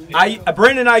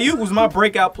 Brandon Ayuk was my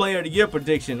breakout player of the year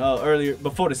prediction earlier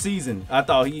before the season. I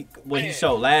thought he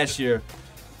showed last year.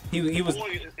 He was.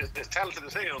 Boy, is talented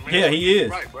as hell, man. Yeah, he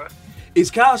is. Right, bro. Is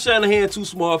Kyle Shanahan too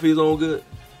smart for his own good?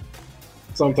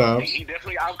 Sometimes. He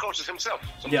definitely outcoaches himself.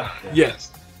 Yeah.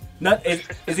 Yes.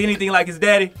 Is he anything like his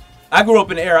daddy? I grew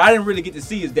up in the era. I didn't really get to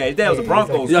see his dad. His dad was a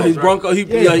Broncos. Yeah, he's Bronco. He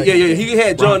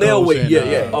had John Elway.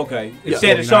 Yeah. Okay. Yeah.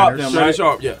 Shannon Sharp, them, right? Shannon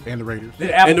Sharp, yeah. And the Raiders.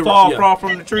 Did Apple fall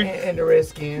from the tree? And the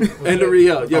Redskins. And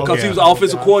because he was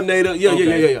offensive coordinator.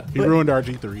 Yeah. He ruined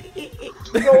RG3.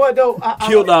 You know what though?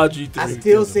 Killed RG3.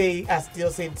 I still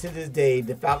say to this day,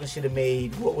 the Falcons should have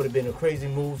made what would have been a crazy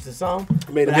move to some.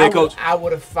 Made him head coach. I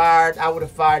would have fired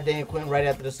Dan Quinn right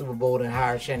after the Super Bowl and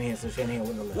hired Shanahan, so Shanahan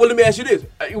wouldn't have left. Well, let me ask you this: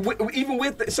 even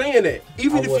with saying that,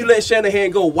 even if you let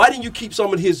Shanahan go, why didn't you keep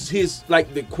some of his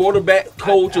like the quarterback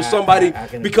coach or somebody?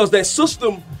 Because that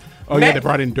system. Oh, yeah, they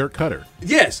brought in Dirk Cutter.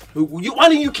 Yes. Why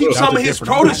didn't you keep some of his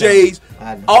proteges,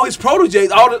 all his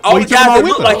proteges, all the guys that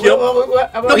look like him?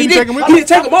 No, he didn't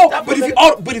take them off.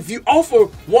 But if you offer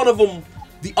one of them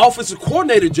the offensive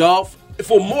coordinator job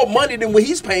for more money than what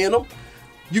he's paying them,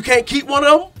 you can't keep one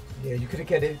of them? Yeah, you could have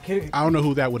kept it. I don't know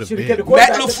who that would have been. Matt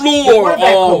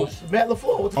LaFleur. Matt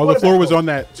LaFleur. LaFleur was on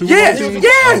that too. Yes.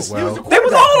 Oh, well. They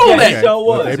was all on that.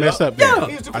 Well, they messed up there. Yeah. I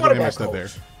think they messed up there.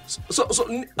 So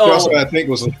also, I think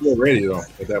was LaFleur ready though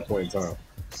at that point in time.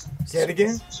 Say it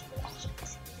again.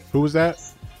 Who was that?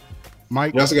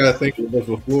 Mike. You also got to think was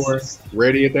LaFleur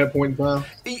ready at that point in time.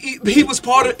 He was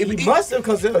part of. He must have,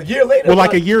 because a year later. Well,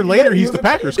 like a year later, he's the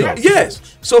Packers coach. Yes,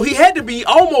 so he had to be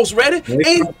almost ready,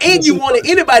 and you wanted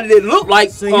anybody that looked like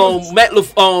Matt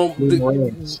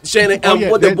Shannon.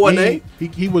 What that boy name?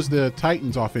 He was the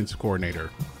Titans offensive coordinator,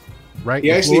 right?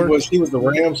 He actually was. He was the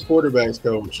Rams quarterbacks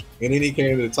coach, and then he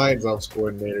came to the Titans offensive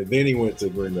coordinator. Then he went to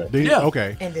Green Bay.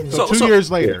 Okay. And then so 2 years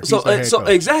later. So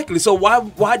exactly. So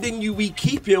why didn't we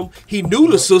keep him? He knew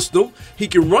the system. He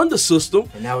can run the system.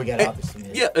 And now we got Arthur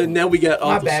Smith. Yeah, and now we got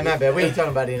Arthur Smith. My bad. We ain't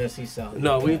talking about the NFC South.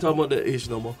 No, we ain't talking about that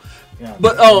issue no more. Yeah,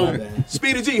 but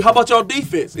Speedy G, how about y'all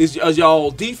defense? Is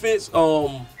y'all defense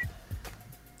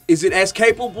is it as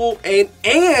capable and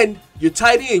your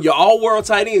tight end, your all-world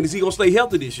tight end, is he gonna stay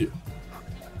healthy this year?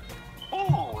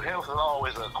 Health is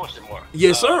always a question mark.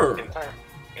 Yes, sir.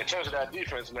 In terms of that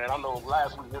defense, man, I know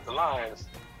last week with the Lions,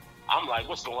 I'm like,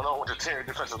 what's going on with the Terry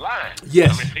defensive line?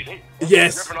 Yes. I mean,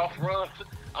 yes. Ripping off runs.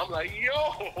 I'm like,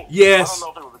 yo. Yes. I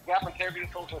don't know if it was a gap in Terry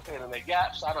coaching and their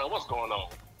gaps. I don't know what's going on.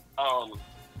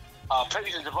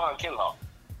 Page and Javon Kinlaw.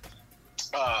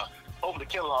 Hopefully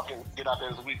Kinlaw can get out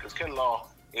there this week because Kinlaw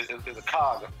is a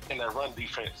cog in that run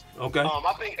defense. Okay.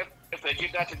 I think if they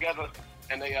get that together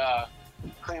and they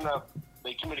clean up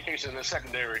the communication in the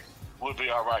secondary, we'll be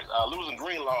all right. Losing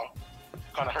Greenlaw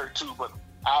kind of hurt too, but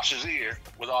Al Shazier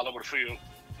was all over the field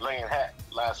laying hat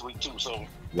last week too, so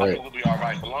I think we'll be all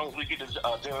right. As long as we get to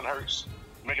Jalen Hurts,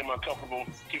 make him uncomfortable,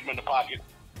 keep him in the pocket,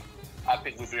 I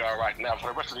think we'll be all right. Now for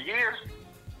the rest of the year,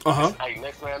 hey,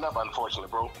 next man up,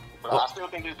 unfortunately, bro. But I still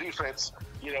think this defense,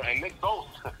 and Nick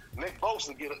Bosa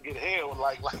to get ahead with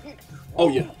like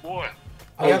boy.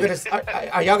 Are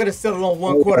y'all gonna settle on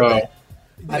one quarterback?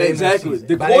 Exactly.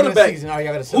 The quarterback.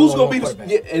 Who's going to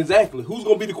be exactly? Who's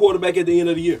going to be the quarterback at the end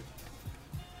of the year?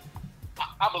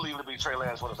 I believe it'll be Trey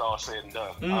Lance when it's all said and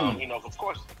done. Of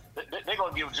course, they're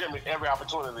going to give Jimmy every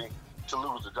opportunity to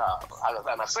lose the job.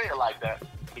 And I say it like that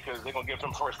because they're going to give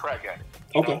him first crack at it.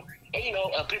 Okay.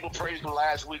 And people praised him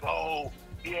last week. Oh,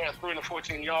 yeah,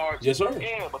 314 yards. Yes, sir.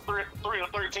 Yeah, but 3 of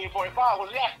 13.5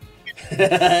 was yak.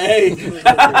 Hey.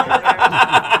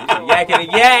 Yakking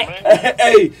a yak.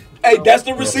 Hey, that's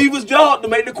the receiver's job to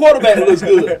make the quarterback look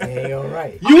good. Hey, all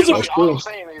right. All I'm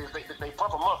saying is they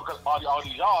pump him up because all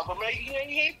these yards, but man, he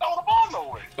ain't throwing the ball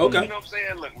nowhere. Okay. You know what I'm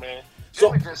saying? Look, man,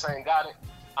 Jimmy just ain't got it.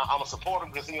 I'm going to support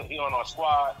him because he on our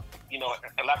squad. And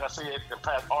like I said in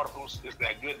past articles, it's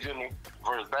that good Jimmy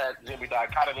versus bad Jimmy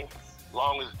dichotomy. As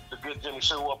long as the good Jimmy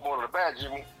show up more than the bad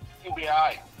Jimmy, he'll be all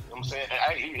right. You know what I'm saying?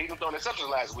 He was throwing interceptions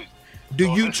last week. Do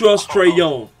you trust Trey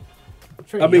Young?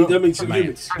 Do you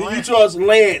trust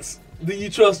Lance? Do you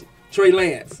trust Trey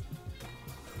Lance?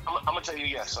 I'm gonna tell you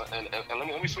yes, and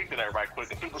let me speak to that right quick.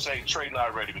 And people say Trey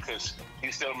not ready because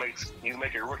he's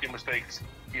making rookie mistakes.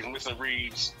 He's missing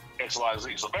reads, X, Y,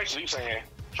 Z. So basically, he's saying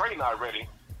Trey not ready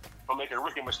for making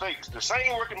rookie mistakes. The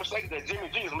same rookie mistakes that Jimmy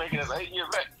G is making as an 8-year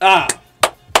vet.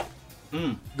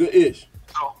 Good ish.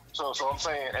 So I'm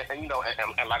saying, and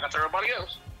like I tell everybody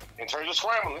else, in terms of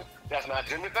scrambling, that's not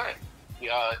Jimmy's thing.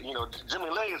 Jimmy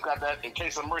Legs got that in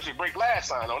case of mercy break last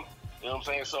sign on. You know what I'm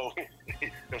saying? So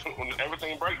when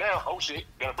everything break down, oh shit,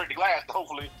 gotta break the glass.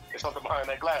 Hopefully, there's something behind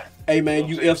that glass. Hey man,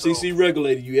 you FCC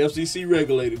regulated. You FCC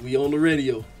regulated. We on the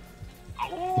radio.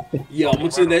 Yeah, I'm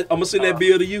gonna send that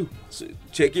bill to you. So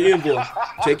check your invoice.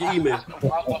 Check your email. My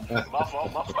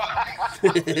fault.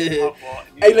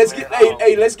 Hey,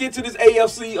 let's get to this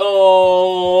AFC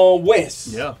West.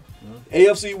 Yeah.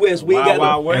 AFC West. We ain't got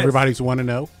no, West. Everybody's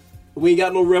 1-0. we ain't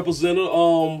got no representative.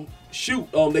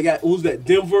 They got who's that?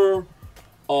 Denver,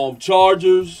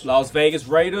 Chargers, Las Vegas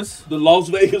Raiders, the Las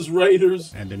Vegas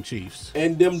Raiders, And them Chiefs.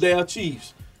 and them there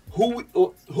Chiefs. Who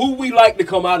we like to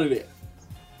come out of that?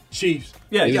 Chiefs.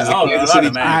 Yeah, It's yeah. a Oh, Kansas a lot City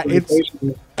of man. Chiefs.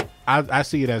 I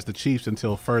see it as the Chiefs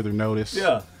until further notice.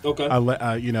 Yeah. Okay.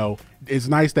 It's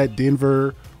nice that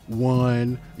Denver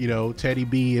won. Teddy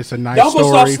B. It's a nice Y'all story.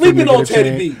 gonna stop for sleeping him to on get a Teddy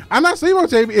chance. B. I'm not sleeping on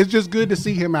Teddy B. It's just good to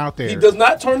see him out there. He does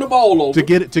not turn the ball over. to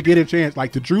get a chance.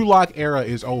 Like the Drew Lock era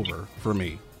is over for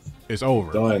me. It's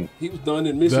over. Done. He was done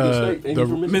in Michigan State. Ain't he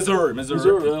from Missouri.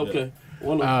 Missouri. Okay.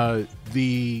 Well,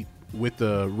 With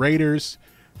the Raiders,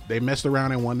 they messed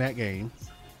around and won that game.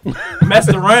 Messed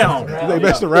around. They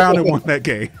messed around and won that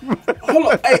game. hold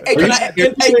on. Hey, can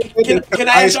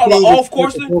I ask y'all an off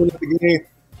question?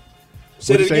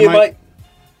 Say it again, Mike.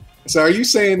 So are you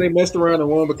saying they messed around and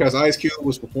won because Ice Cube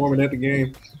was performing at the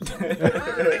game?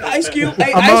 Ice Cube,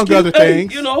 Among other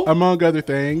things. Among other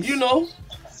things.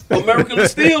 American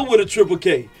Steel with a triple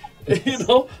K.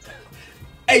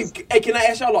 Hey, can I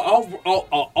ask y'all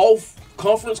an off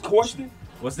conference question?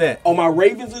 What's that? Are my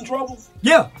Ravens in trouble?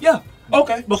 Yeah.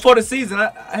 Okay. Before the season,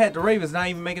 I had the Ravens not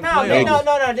even making the playoffs.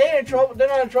 No, they ain't in trouble. They're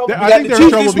not in trouble. I think they're in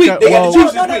trouble because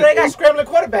they got scrambling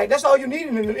quarterback. That's all you need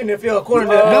in the NFL, according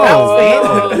to Falcons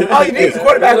fans. All you need is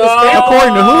quarterback with scramble.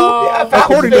 According to who?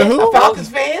 According to who? Falcons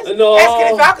fans. No. Ask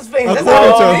any Falcons fans. That's According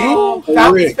all to you who? need.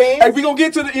 Falcons fans. Hey, we gonna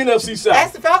get to the NFC South.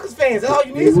 Ask the Falcons fans. That's all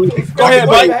you need is Go ahead,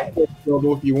 Mike.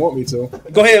 If you want me to,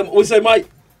 Go ahead. What say, Mike?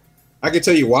 I can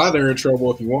tell you why they're in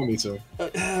trouble if you want me to.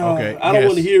 Okay. I don't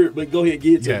want to hear it, but go ahead,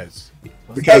 get it. Yes.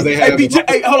 Because they have.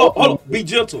 Hold on. Be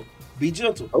gentle.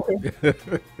 Okay.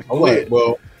 All right.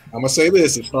 Well, I'm gonna say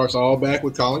this. It starts all back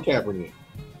with Colin Kaepernick.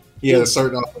 He had a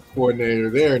certain offensive coordinator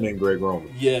there named Greg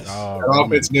Roman. Yes. That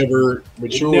offense never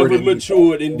matured. It never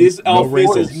matured, and this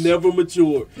offense has never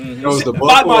matured. Mike, we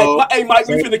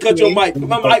finna cut your mic.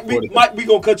 Mike, we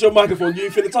gonna cut your microphone. You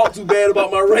ain't finna talk too bad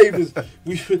about my Ravens.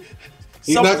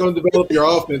 He's not gonna develop your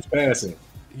offense passing.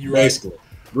 Basically.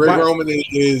 Greg Roman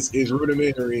is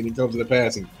rudimentary when it comes to the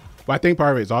passing. But I think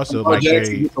part of it is also Lamar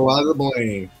Jackson gets a lot of the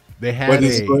blame. But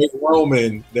it's Greg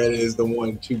Roman that is the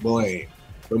one to blame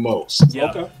the most. Yeah.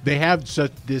 Okay. They have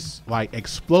such this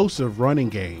explosive running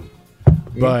game,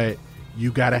 but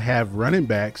you got to have running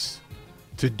backs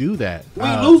to do that. We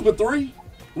ain't lose but three.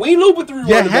 We ain't lose but three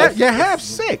running backs. You have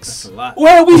six.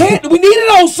 Well, we needed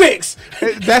all six.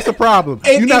 That's the problem.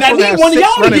 And, You're not supposed to have one of 6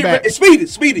 y'all running to get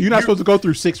backs. Speedy. You're not supposed to go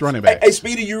through 6 running backs. Hey,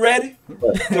 Speedy, you ready?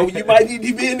 So you might need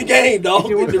to be in the game, dog.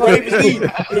 If the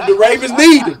Ravens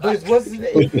need it.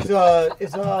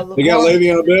 They got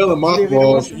Le'Veon Bell and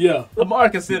Mothballs. Yeah. Lamar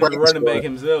considered a running back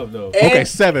himself, though. Okay,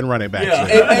 7 running backs.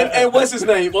 Yeah. And what's his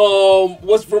name?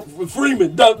 What's from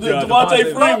Freeman?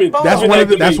 Devontae Freeman.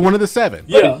 That's one of the 7.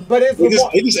 Yeah. But they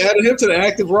just added him to the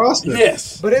active roster.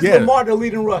 Yes. But it's Lamar the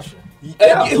leading rusher.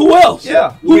 Who else?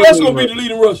 Yeah. Who else gonna be the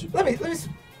leading rusher? Let me.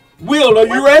 Will, are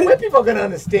you ready? When people are gonna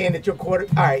understand that your quarter.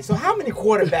 All right. So how many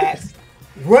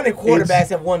running quarterbacks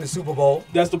have won the Super Bowl?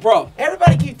 That's the problem.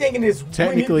 Everybody keep thinking this.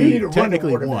 Technically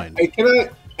one.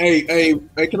 Hey,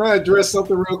 can I address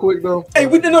something real quick though? Hey,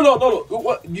 no.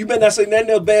 What? You better not say nothing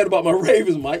else bad about my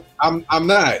Ravens, Mike. I'm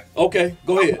not. Okay,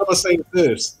 go ahead. I'm gonna say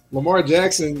this: Lamar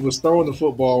Jackson was throwing the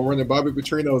football, running Bobby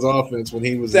Petrino's offense when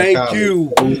he was. Thank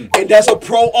you. And that's a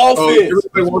pro offense.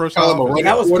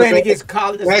 That was playing against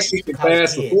college. Actually, can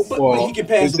pass the football. But he can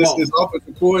pass the ball. His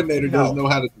offensive coordinator doesn't know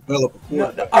how to develop a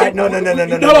quarterback. All right, no.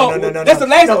 That's the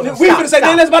last. We finna say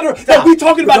nothing else about the. We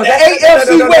talking about the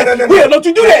AFC West. Will, don't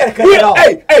you do that?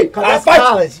 Hey, that's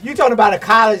college. You talking about a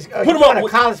college? A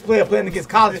college player playing against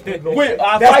college people.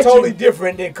 That's totally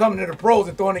different than coming to the pros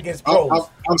and throwing against pros.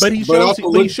 But he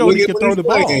showed he can throw the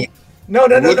ball. No.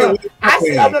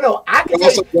 I can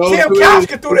tell you, Tim Couch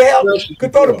could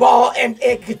throw the ball in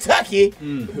Kentucky.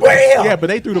 Where the hell? Yeah, but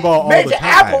they threw the ball all the Major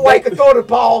time. Applewhite could throw the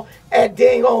ball at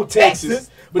dang on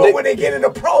Texas. But when they get in the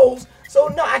pros, so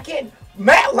no, I can't.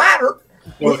 Matt Leinart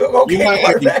was a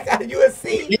quarterback out of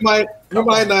USC. You might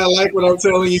not like what I'm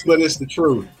telling you, but it's the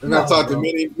truth. And I've talked to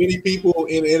many people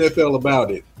in the NFL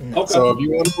about it. Okay. So if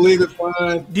you want to believe it, fine.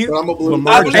 But I'm gonna believe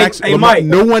Lamar Jackson.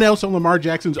 No one else on Lamar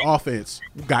Jackson's offense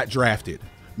got drafted.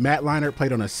 Matt Leinart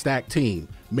played on a stacked team.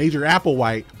 Major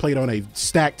Applewhite played on a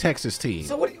stacked Texas team.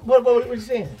 So what What you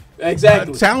saying?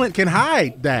 Exactly. Talent can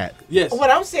hide that. Yes. What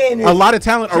I'm saying is A lot of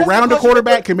talent around a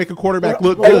quarterback can make a quarterback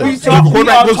look Well, good. we If talk- a we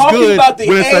quarterback are looks talking good about the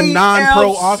with a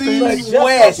non-pro AFC offense,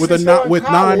 West. with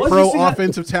non-pro What's he got?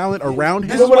 offensive talent around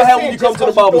This him, is what happens when you come to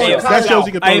the barber shop. that shows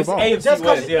you can throw the ball. AFC just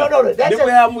West, because yeah. no, that This what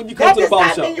happens when you come to the barber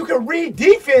does not shop. mean you can read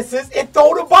defenses and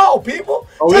throw the ball, people.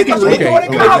 Oh, Just he can 'cause we read. throw it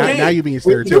in college. Now you're being You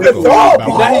can stereotypical throw a about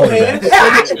ball.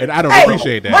 quarterbacks, and I don't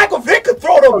appreciate that. Michael Vick could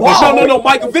throw the ball. No.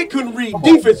 Michael Vick couldn't read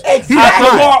defense.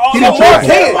 Exactly. He didn't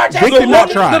try. Vic did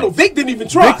not try. No, Vic didn't even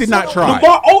try. Vic did not try.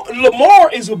 Lamar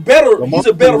is a better. He's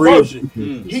a better version.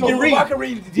 He So can read. Lamar can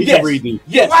read the Yes. defense.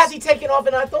 Yes. Why is he taking off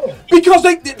and not throwing? Because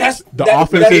that's The that-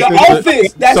 offense that's is the the-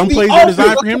 offense. That's some the plays are offense.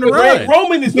 designed for him to Greg run.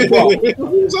 Roman is the problem.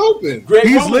 Who's open? Greg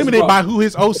He's Roman is the limited by problem. who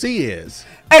his OC is.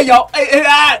 Hey y'all,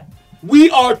 we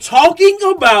are talking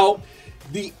about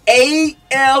the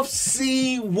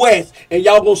AFC West, and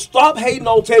y'all gonna stop hating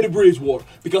on Teddy Bridgewater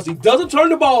because he doesn't turn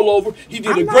the ball over. He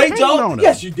did I'm a not great hating on job. him.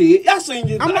 Yes, you did. I seen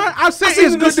you. I said seen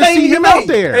it's the good to same see him thing. out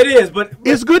there. It is, but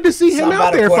It's good to see him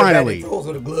out there finally. Throws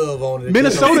with a glove on it.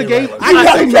 Minnesota gave. I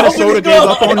I can say Minnesota gave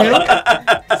up on him.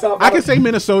 I can say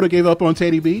Minnesota gave up on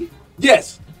Teddy B.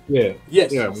 yes. Yeah.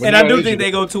 Yes. Yeah. And I do think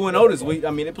they go 2-0 this week.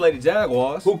 I mean, they play the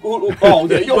Jaguars. Oh,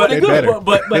 yeah. Yo, they good.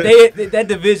 But that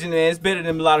division, man, it's better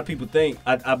than a lot of people think.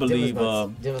 I believe.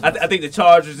 I think the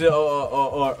Chargers are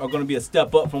going to be a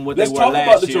step up from what they were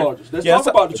last year. Let's talk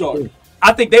about the Chargers.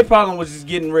 I think their problem was just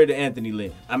getting rid of Anthony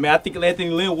Lynn. I mean, I think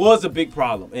Anthony Lynn was a big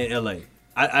problem in L.A.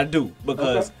 I do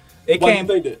because. Okay. It Why came,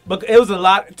 do you think that? but it was a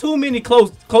lot, too many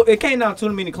close. It came down to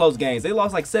too many close games. They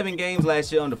lost like 7 games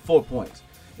last year under 4 points,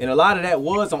 and a lot of that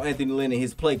was on Anthony Lynn and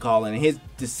his play calling and his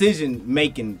decision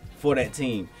making for that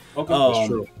team. Okay, that's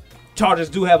true. Chargers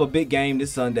do have a big game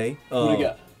this Sunday. Who they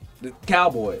got? The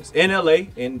Cowboys in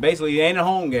LA, and basically it ain't a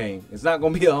home game. It's not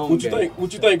going to be a home game.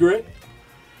 What you think, Greg?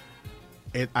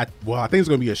 I think it's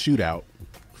going to be a shootout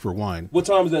for one. What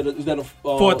time is that? Is that a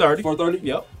 4:30? 4:30?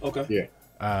 Yep. Okay. Yeah.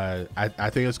 I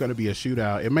think it's going to be a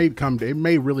shootout. It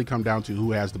may really come down to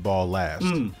who has the ball last.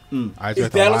 Is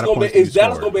Dallas going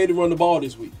to be able to run the ball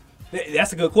this week?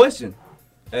 That's a good question.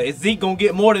 Is Zeke going to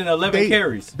get more than 11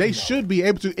 carries? They should be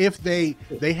able to if they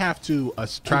have to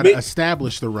try to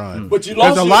establish the run. But you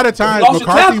lost a lot of times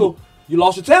McCarthy. You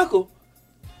lost your tackle.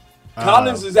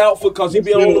 Collins is out because he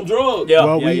be on them drugs.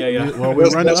 Yeah, we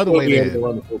run the other way then.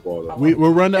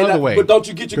 We'll run the other way. But don't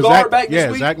you get your guard back this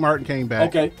week? Zach Martin came back.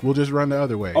 Okay. We'll just run the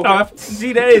other way. Okay. Oh,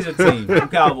 see, that is a team. The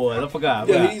Cowboys. I forgot.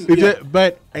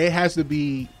 But it has to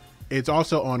be. It's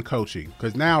also on coaching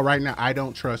because right now, I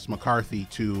don't trust McCarthy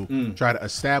to try to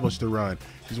establish the run.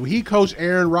 Because when he coached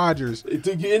Aaron Rodgers, they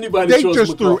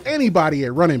just threw anybody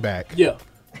at running back. Yeah,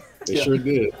 they sure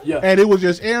did. Yeah, and it was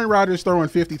just Aaron Rodgers throwing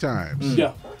 50 times.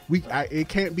 Yeah, it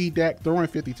can't be Dak throwing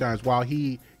 50 times. While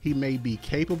he may be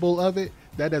capable of it,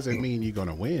 that doesn't mean you're going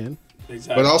to win.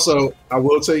 Exactly. But also, I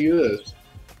will tell you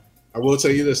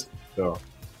this. Though.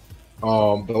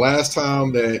 The last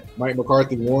time that Mike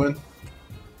McCarthy won,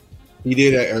 he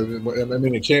did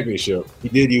the championship. He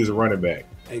did use a running back.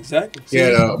 Exactly. He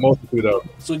had a multitude of them.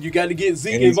 So you got to get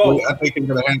Zeke involved. I think it's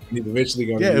going to happen. He's eventually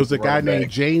going to. Yeah, it was a guy named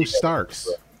James Starks.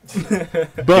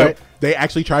 But they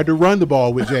actually tried to run the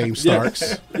ball with James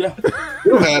Starks. Yeah,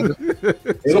 it'll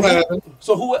happen.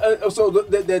 So who? So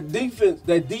that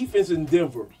defense in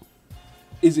Denver,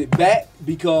 is it back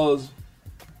because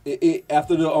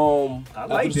after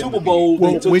the Super Bowl?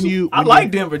 I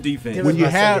like Denver defense. When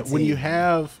you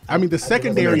have, I mean, the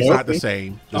secondary is not the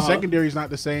same. The secondary is not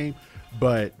the same,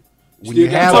 but. When you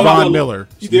have Von Miller,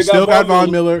 you still got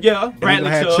Von Miller. Yeah, Brandon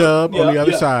had Chubb on the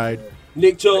other side.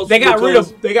 Nick Chubb. They got rid of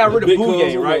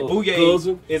Bouye, right?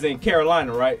 Bouye is in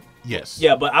Carolina, right? Yes.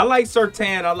 Yeah, but I like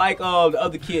Surtain. I like the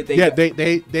other kid. They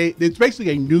it's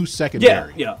basically a new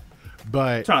secondary. Yeah.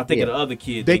 But I'm trying to think of the other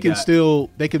kid. They can still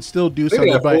do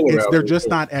something, but they're just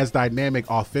not as dynamic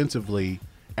offensively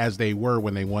as they were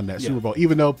when they won that Super Bowl.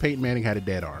 Even though Peyton Manning had a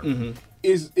dead arm. Mm-hmm.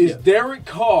 Is Derek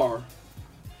Carr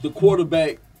the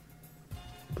quarterback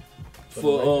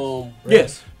for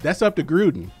Yes. That's up to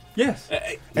Gruden. Yes.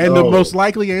 And the most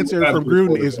likely answer from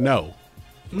Gruden is no.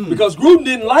 Because Gruden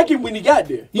didn't like him when he got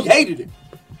there. He hated him.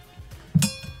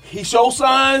 He showed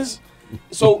signs.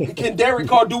 So can Derek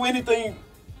Carr do anything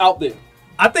out there?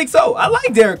 I think so. I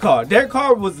like Derek Carr. Derek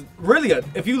Carr was really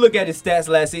if you look at his stats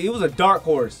last year, he was a dark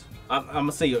horse. I'm going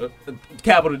to say a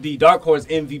capital D, dark horse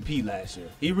MVP last year.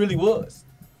 He really was.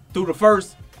 Through the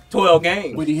first 12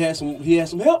 games. But he had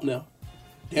some help now.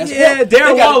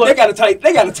 Darren Waller. They got a tight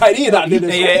end out there.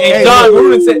 And John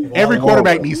Gruden said every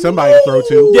quarterback needs somebody to throw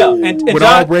to. Yeah, and when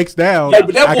John, all breaks down, I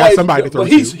got somebody to throw to.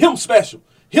 He's him special.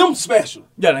 Him special.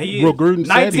 Yeah, he is. Will Gruden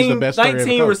said he's the best player ever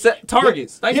 19 coached.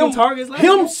 targets. 19 targets last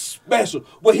Him year. special.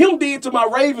 What him did to my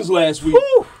Ravens last week.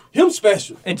 Whew. Him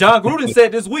special. And John Gruden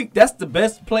said this week, that's the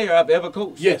best player I've ever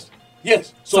coached. Yes.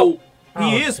 So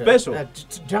he is special.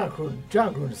 John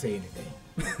Gruden say anything.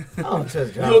 I don't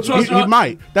trust John. You don't trust He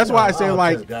might. That's why I I say don't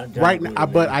like trust John right Gruden, now.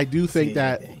 But man. I do think Say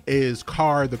that anything. is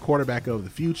Carr the quarterback of the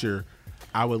future.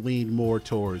 I would lean more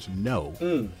towards no.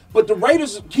 But the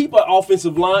Raiders keep an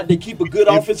offensive line. They keep a good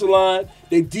offensive line.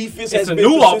 Their defense has It's a been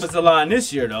new consistent. offensive line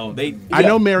this year, though. I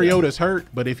know Mariota's hurt,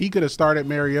 but if he could have started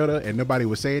Mariota and nobody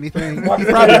would say anything, he probably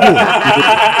would.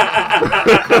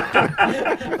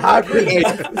 I agree.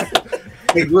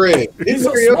 Hey, Greg.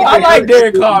 I like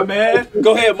Derek Carr, man.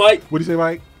 Go ahead, Mike. What do you say,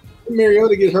 Mike? Did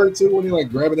Mariota get hurt too when he like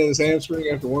grabbing at his hamstring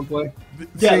after one play?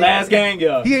 Yeah, last game,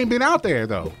 yeah. He ain't been out there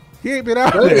though. He ain't been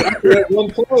out After there. that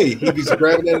one play, he was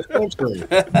grabbing at his hamstring.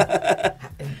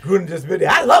 Gruden just been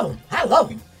there. I love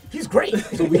him. He's great.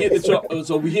 So we hit the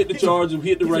Chargers. We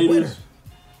hit the Raiders.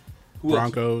 Who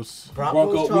else? Broncos.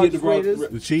 Broncos. We hit the Raiders.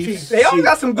 The Chiefs. They all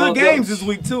got some good games this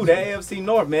week, too. The AFC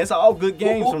North, man. It's all good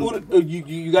games.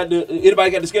 You got the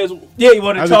anybody got the schedule? Yeah, you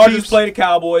want the The Chargers Chiefs? play the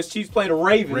Cowboys. Chiefs play the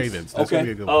Ravens. Ravens. That's Okay. gonna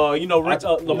be a good one. You know,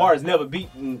 Lamar has never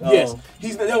beaten. Yes,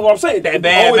 that's what I'm saying. That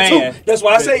bad 0-2. man. That's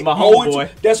why I say My 0-2. homeboy.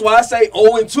 That's why I say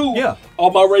 0-2. Yeah.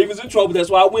 All my Ravens in trouble. That's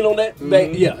why I went on that.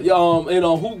 Yeah.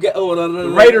 Who got?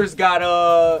 The Raiders got.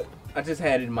 I just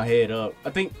had it in my head. I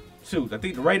think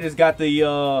the Raiders got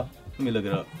the. Let me look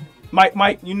it up.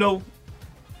 Mike, you know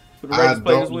who the I Raiders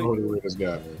play this don't know week? who the Raiders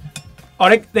got. Man. Oh,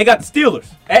 they got the Steelers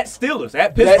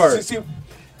at Pittsburgh.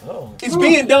 It's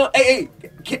being done. Hey,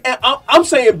 I'm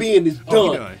saying Ben is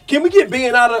done. done. Can we get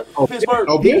Ben out of Pittsburgh?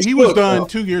 He was done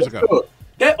 2 years ago.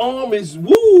 That arm is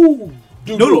woo.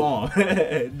 Noodle arm.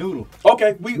 Doodle.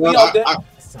 Okay, we Well, out there. I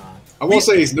won't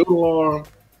say it's noodle arm.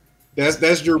 That's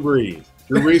Drew Brees.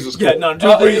 Drew Brees was Yeah, no, Drew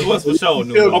Brees was for sure.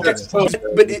 Noodle. Okay,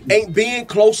 but it ain't Ben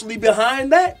closely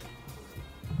behind that.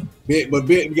 But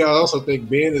Ben, you gotta also think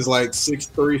Ben is like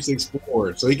 6'3",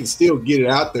 6'4", so he can still get it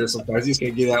out there sometimes. He just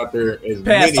can't get it out there as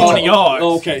Pass many on the times. yards.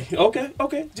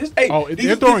 Okay. Just hey.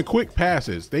 They're throwing quick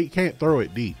passes. They can't throw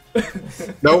it deep.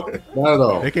 Nope, not at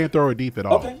all. They can't throw it deep at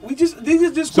all. Okay, these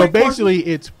are just So quick basically,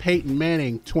 it's Peyton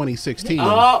Manning 2016.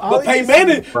 but Peyton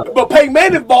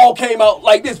Manning ball came out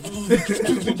like this.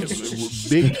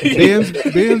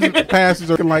 Ben's passes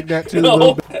are looking like that too. A No.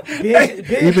 little bit.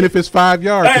 Even if it's 5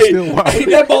 yards, it's still wide.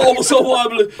 That ball was so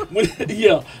wobbly.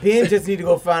 Yeah. Ben just need to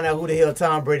go find out who the hell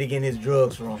Tom Brady getting his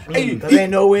drugs from. Hey, Because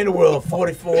ain't nowhere in the world a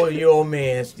 44-year-old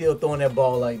man still throwing that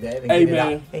ball like that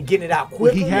and getting it out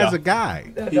quickly. He has a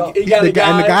guy. He got a guy.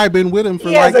 And the guy been with him for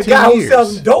He has like a guy 10 who years.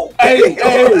 sells dope. Hey,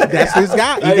 That's his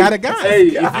guy. He got a guy. Hey,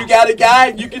 if you got a guy,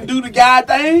 you can do the guy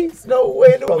thing. No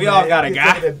way. No, We all got a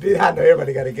guy. I know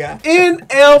everybody got a guy.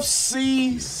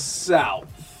 NFC South.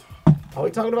 Are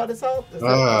we talking about the South? Is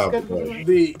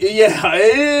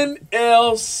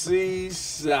NFC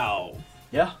South.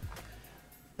 Yeah.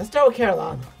 Let's start with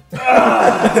Carolina.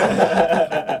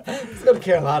 Let's go to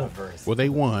Carolina first. Well, they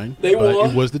won. They but won.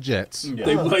 It was the Jets. Yeah.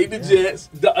 They played the Jets.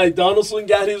 Donaldson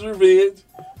got his revenge.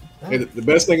 And the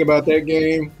best thing about that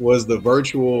game was the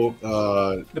virtual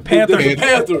The Panther. The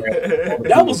Panther.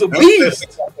 That was a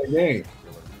beast. That game.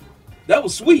 That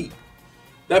was sweet.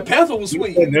 That Panther was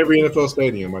sweet. In every NFL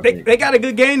stadium, I think. They got a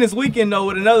good game this weekend though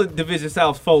with another Division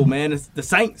South foe, man. It's the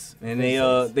Saints, and they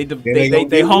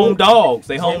home dogs.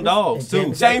 They home dogs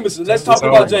too. Jameson. Let's talk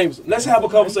about Jameson. Let's have a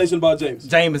conversation about Jameson.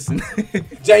 Jameson.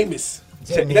 Jameis.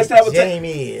 Let's have a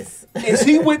Jameis. Is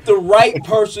he with the right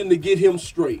person to get him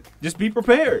straight? Just be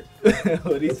prepared.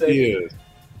 What he say? He is.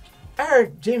 I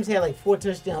heard James had like 4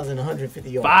 touchdowns and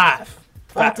 150 yards.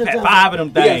 Five touchdowns. of them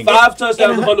He things. had 5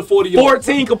 touchdowns, 140 yards.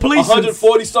 14 completions.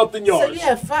 140 something So yards. you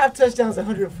have 5 touchdowns and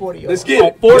 140 yards. Let's get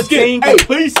it. 14 Hey,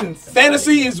 completions.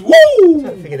 fantasy is Trying woo.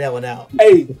 to figure that one out.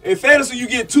 Hey, in fantasy you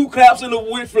get 2 claps and a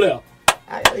wind flare.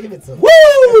 I gotta give it some.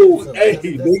 Woo! Hey,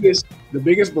 The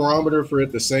biggest barometer for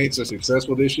if the Saints are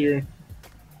successful this year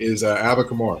is Alvin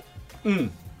Kamara.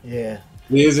 Yeah.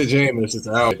 It isn't Jameis, it's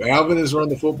Alvin. If Alvin is running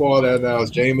the football, that allows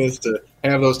Jameis to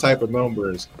have those type of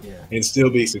numbers and still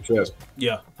be successful.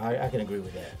 Yeah. I can agree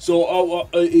with that. So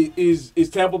is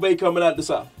Tampa Bay coming out the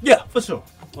South? Yeah, for sure.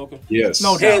 Okay. Yes.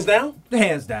 No doubt. Hands down?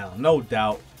 Hands down. No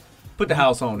doubt. Put the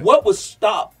house on it. What would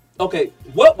stop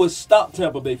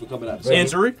Tampa Bay from coming out the South?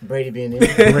 Injury. Brady being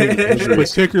injured.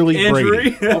 Particularly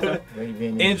Injury. Brady. Brady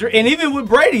being Injury. And even with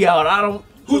Brady out, I don't.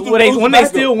 Who's the When they backup?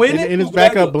 still win it. And his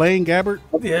backup, Blaine Gabbert.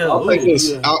 Yeah. I'll take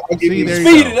this. I'll give you there you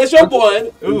Speedy, go. that's your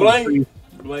boy. Ooh. Blaine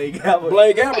Blake Gabbert,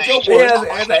 your He boy.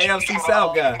 has an AFC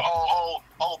South guy.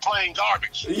 Playing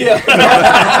garbage. Yeah.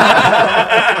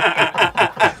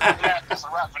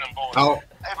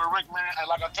 Hey, but Rick, man,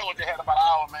 like I told you, I had about an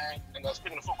hour, man. And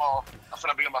speaking of football, I'm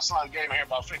finna be in my son's game in here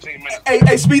about 15 minutes.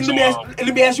 Hey, Speedy,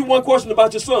 let me ask you one question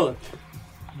about your son.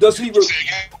 Let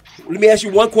me ask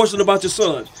you one question about your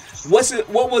son.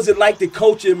 What was it like to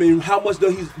coach him, and how much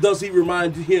does he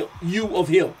remind you of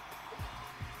him?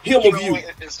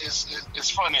 It's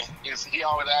funny. He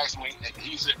always asks me.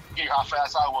 He said, how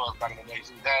fast I was back in the day. He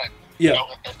said, Dad, yeah.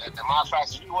 Am I as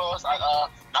fast as he was?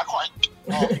 Not quite.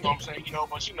 You know what I'm saying?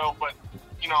 But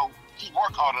he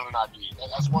worked harder than I did.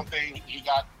 That's one thing he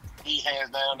got. He hands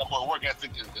down. The work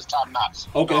ethic is top notch.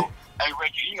 Okay. Hey,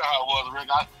 Rick, you know how it was, Rick.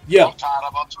 I'm tired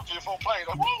of about 2, 3, 4 plays.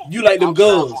 You like them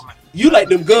guns. You like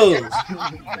them guns.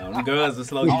 No, them guns will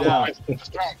slow you down. I was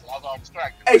all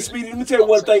distracted. Hey, Speedy, let me tell you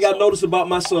one thing I noticed about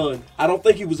my son. I don't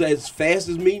think he was as fast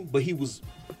as me, but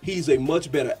he's a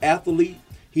much better athlete.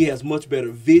 He has much better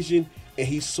vision, and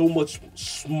he's so much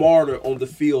smarter on the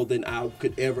field than I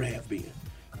could ever have been.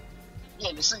 Yeah,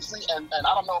 you see, and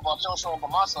I don't know about your son, but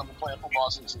my son been playing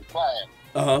football since he was 5.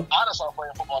 Uh-huh. I just started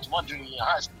playing football to my junior year in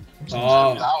high school.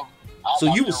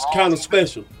 So you was kind of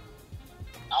special.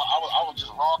 I was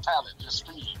just raw talent, just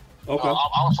speed. Okay. I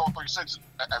was 4.36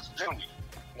 as a junior.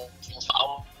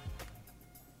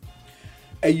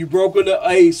 Hey, you broke in the.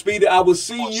 Hey, Speedy, I was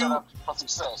seeing you. For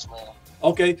success, man.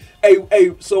 Okay.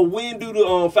 Hey. So when do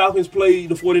the Falcons play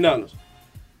the 49ers?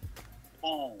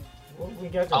 Ooh. We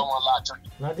got I don't want to lie to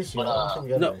you. Not this year. I don't think we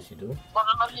got no. this year, do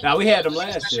we? Now we had them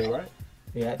last year, right?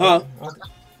 Yeah. Huh?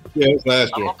 Yeah, it was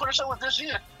last year. I'm pretty sure it was this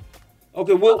year.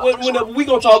 Okay. Whenever we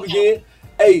gonna talk again.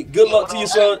 Hey, good luck to your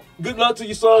son. Good luck to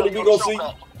your son, and we gonna see you.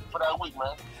 For that week,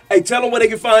 man. Hey, tell them where they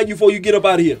can find you before you get up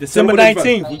out of here. December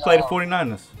 19th, we play the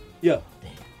 49ers. Yeah.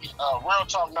 Real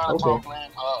talk, not a talk, man.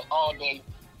 All day.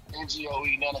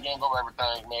 NGOE, none of gang over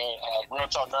everything, man. Real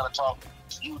talk, not a talk.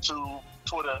 YouTube,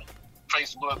 Twitter,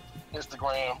 Facebook,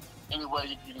 Instagram, anywhere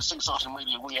you can see social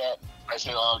media we at. I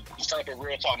said, just type in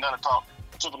Real Talk, Not a Talk.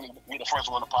 Typically, we the first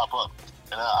one to pop up.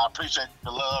 And I appreciate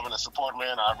the love and the support,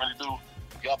 man. I really do.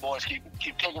 Y'all boys keep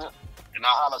kicking it, and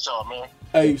I'll holler at y'all, man.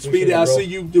 Hey, Speedy, I see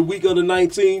you the week of the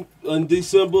 19th in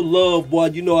December. Love, boy.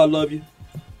 You know I love you.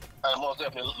 Hey, most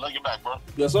definitely. Love you back, bro.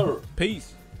 Yes, sir.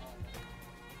 Peace.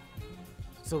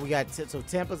 So we got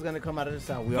Tampa's gonna come out of the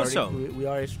South. We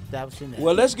already establishing that.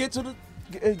 Well, let's get to the.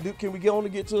 Can we get on to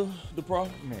get to the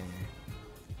problem? Man,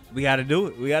 we got to do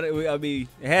it. I mean,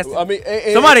 it has to. I mean,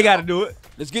 somebody got to do it.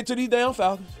 Let's get to these damn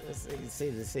Falcons. Let's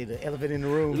see the elephant in the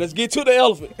room. Let's get to the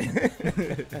elephant.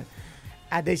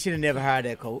 They should have never hired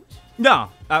that coach. No,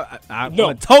 I'm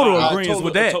in total agreement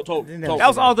with that. That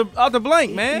was off the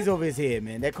blank, man. He's over his head,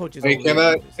 man. That coach is. Hey, can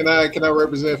I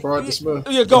represent for Arthur Smith?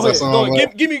 Yeah, go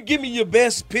ahead. Give me your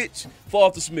best pitch for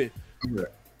Arthur Smith. Okay.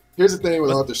 Here's the thing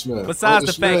with Arthur Smith. Besides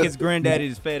the fact his granddaddy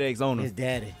is FedEx owner. His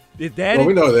daddy. His daddy? Well,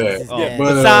 we know that.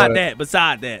 But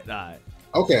beside that, all right.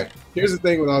 Okay. Here's the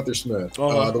thing with Arthur Smith.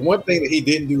 The one thing that he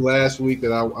didn't do last week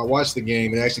that I watched the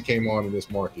game, it actually came on in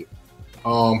this market.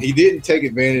 He didn't take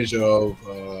advantage of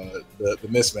the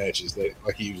mismatches that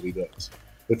like he usually does.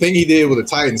 The thing he did with the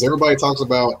Titans, everybody talks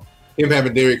about him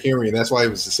having Derrick Henry, and that's why he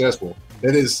was successful.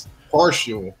 That is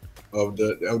partial of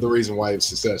the reason why he was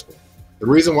successful. The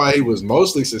reason why he was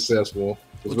mostly successful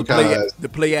was because the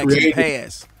play action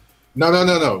pass. No, not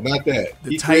that.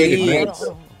 He created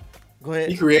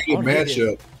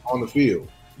matchup on the field.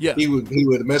 Yeah, he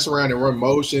would mess around and run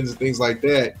motions and things like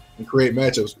that and create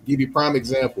matchups. Give you a prime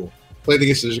example. Played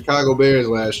against the Chicago Bears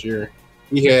last year.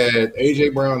 He had A.J.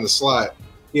 Brown in the slot.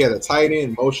 He had a tight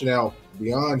end motion out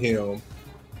beyond him,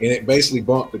 and it basically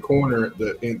bumped the corner,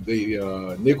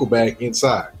 the nickel back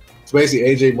inside. It's basically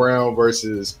A.J. Brown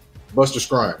versus Buster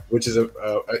Scrine, which is an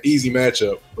easy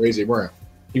matchup for A.J. Brown.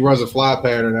 He runs a fly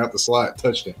pattern out the slot,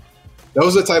 touchdown.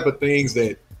 Those are the type of things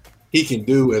that he can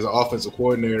do as an offensive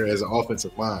coordinator, as an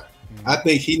offensive mind. Mm-hmm. I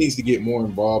think he needs to get more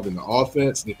involved in the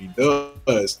offense, and if he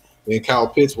does, then Kyle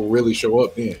Pitts will really show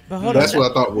up then. That's what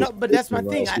I thought was. No, but that's my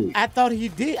thing. I thought he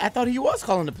did. I thought he was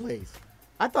calling the plays.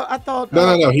 I thought.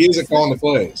 No. He isn't calling the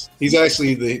plays. He's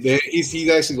actually he's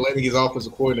actually letting his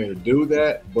offensive coordinator do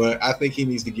that. But I think he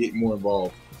needs to get more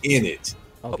involved in it.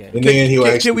 Okay. And then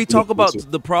he'll can we talk about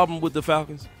the problem with the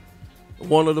Falcons?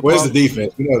 One of the where's the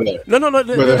defense? We know that.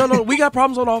 No. We got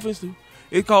problems on offense too.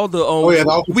 It's called the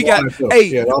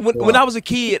when I was a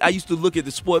kid, I used to look at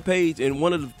the sport page, and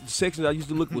one of the sections I used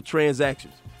to look with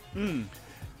transactions.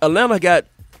 Atlanta got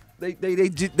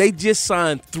they just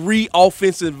signed 3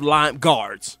 offensive line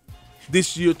guards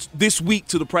this week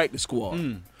to the practice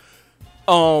squad.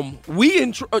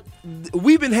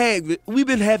 We've been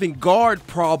having guard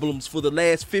problems for the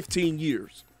last 15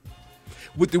 years.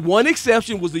 With the one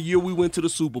exception was the year we went to the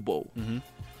Super Bowl.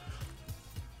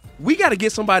 We got to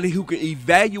get somebody who can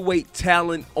evaluate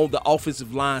talent on the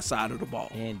offensive line side of the ball.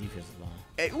 And defensive line.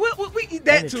 And we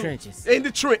that in the too. trenches. In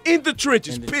the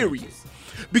trenches, period.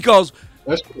 Because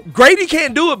Grady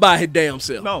can't do it by his damn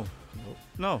self.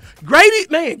 No.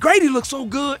 Grady looks so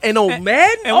good. And on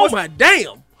Madden, oh my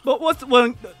damn. But what's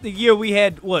the year we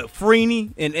had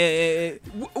Freeney and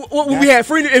we had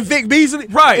Freeney and Vic Beasley,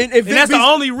 right? And Vic that's Beasley, the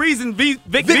only reason Vic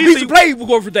Beasley played for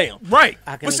going for down, right?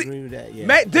 I can agree with that. Yeah,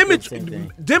 Matt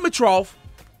Dimitrov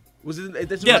was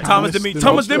it? Yeah, Thomas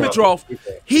Dimitrov.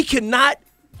 He cannot.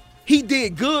 He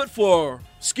did good for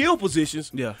skill positions.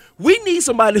 Yeah, we need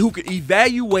somebody who can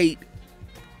evaluate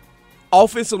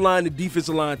offensive line and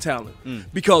defensive line talent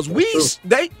because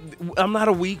I'm not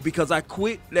a weak because I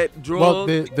quit that drug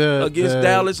against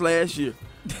Dallas last year.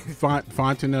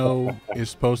 Fontenot is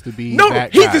supposed to be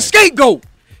he's the scapegoat.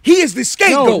 He is the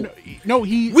scapegoat.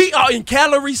 We are in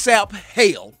calorie sap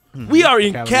hell. We are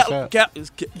in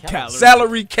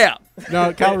salary cap.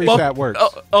 No, calorie sap works.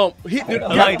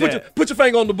 Put your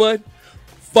finger on the button.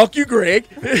 Fuck you, Greg.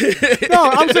 No,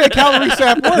 I'm saying calorie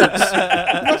sap works.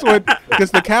 That's what,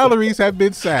 because the calories have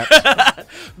been sapped.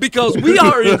 Because we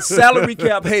are in salary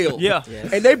cap hell. Yeah.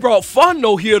 Yes. And they brought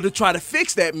Fondo here to try to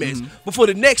fix that mess. But for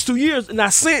the next 2 years, and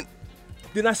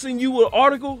did I send you an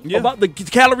article about the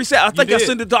calorie sap? I think I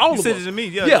sent it to all of us. You sent it to me,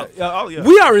 yeah.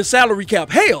 We are in salary cap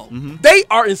hell. They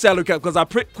are in salary cap because I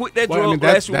quit that drug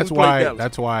last year.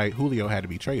 That's why Julio had to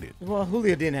be traded. Well,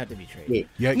 Julio didn't have to be traded.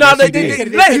 Yeah, no, they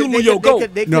let Julio go.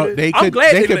 They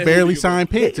could barely sign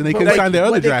picks, and they couldn't sign their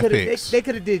other draft picks. They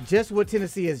could have did just what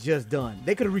Tennessee has just done.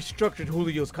 They could have restructured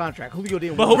Julio's contract. Julio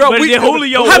didn't want it.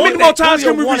 How many more times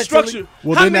can we restructure?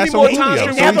 Well, then that's on Julio. So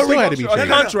he still had to be traded.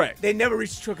 Contract. They never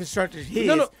restructured his.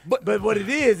 But what it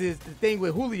is the thing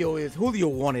with Julio is Julio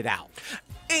wanted out.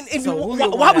 And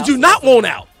why would you not want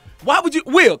out? Why would you?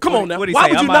 Will, come on now. Why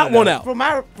would you not want out? From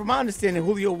my understanding,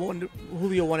 Julio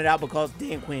wanted out because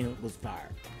Dan Quinn was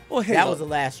fired. Well, that was the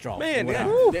last straw. Man,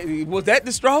 was that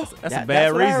the straw? That's a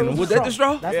bad reason. Was that the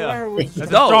straw? That's what I heard. That's the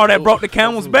straw that broke the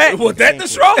camel's back. Was that the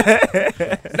straw?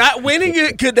 Not winning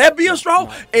it, could that be a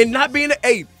straw? And not being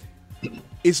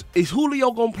is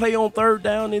Julio gonna play on third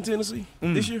down in Tennessee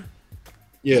this year?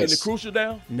 Yes. In the crucial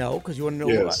down? No, because you want to know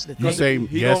Yes. what You say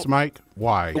yes, Mike?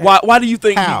 Why? Why do you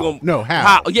think he's How? going to? No,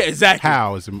 how? Yeah, exactly.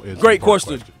 How is Great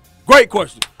question. Great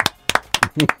question.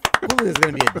 Julio's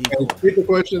going to be a decoy. Repeat the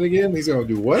question again. He's going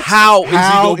to do what?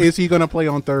 How is he going to play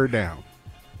on third down?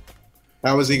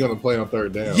 How is he going to play on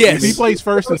third down? Yes. If he plays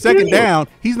first and second down,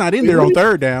 he's not in there on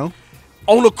third down.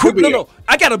 On a no.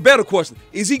 I got a better question.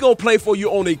 Is he going to play for you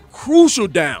on a crucial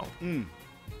down?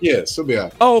 Yes, he'll be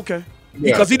out. Oh, okay.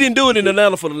 Because he didn't do it in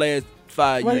Atlanta for the last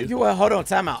 5 years. Hold on,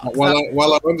 time out.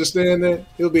 While I understand that,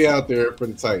 he'll be out there for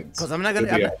the Titans. Because I'm not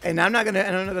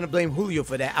gonna blame Julio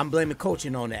for that. I'm blaming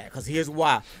coaching on that. Because here's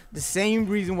why: the same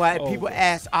reason why people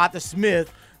asked Arthur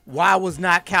Smith why was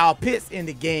not Kyle Pitts in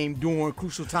the game during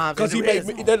crucial times. Because he made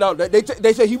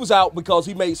they say he was out because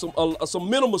he made some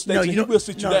minimal mistakes. He will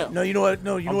sit you down. No, you know what?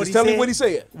 No, you know what he said. Tell me what he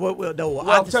said.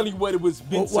 I'm telling you what it was.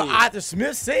 What Arthur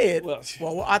Smith said. What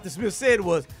Arthur Smith said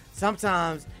was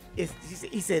sometimes.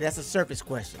 He said that's a surface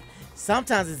question.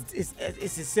 Sometimes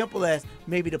it's as simple as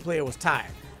maybe the player was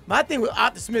tired. My thing with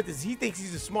Arthur Smith is he thinks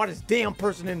he's the smartest damn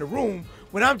person in the room.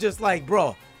 When I'm just like,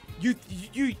 bro,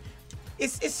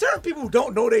 it's certain people who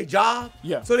don't know their job.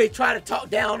 Yeah. So they try to talk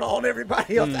down on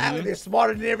everybody else after they're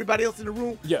smarter than everybody else in the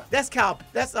room. Yeah. That's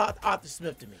Arthur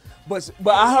Smith to me. But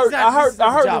I heard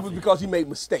it was because he made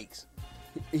mistakes.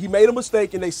 He made a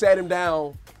mistake and they sat him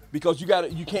down. Because you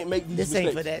can't make these mistakes. This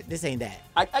ain't for that. This ain't that.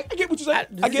 I get what you're saying.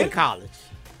 I get it. College.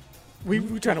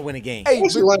 We trying to win a game. Hey, I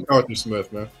actually like Arthur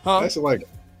Smith, man. I actually like him.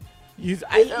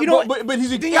 But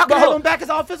he's then y'all can have him back as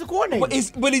offensive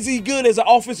coordinator. But is he good as an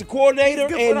offensive coordinator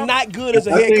and not good as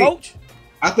a head coach?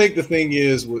 I think the thing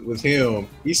is with him,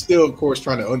 he's still, of course,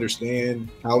 trying to understand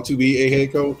how to be a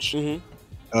head coach.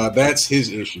 That's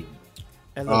his issue.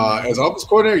 As offensive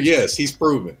coordinator, yes, he's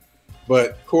proven.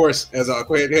 But of course, as a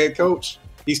head coach,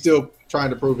 he's still trying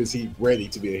to prove is he ready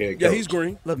to be a head coach. Yeah, he's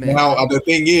green. Look, man. Now, the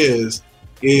thing is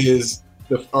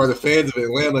are the fans of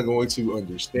Atlanta going to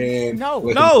understand? Hell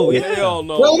No.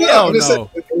 no.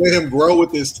 Let him grow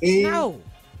with this team? No.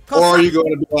 Or are you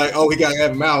going to be like, oh, we got to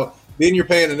have him out? Then you're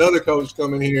paying another coach to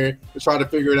come in here to try to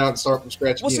figure it out and start from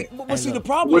scratch again. See, the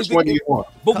problem Which one do you want?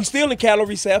 But we still in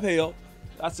calorie sap hell.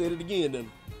 I said it again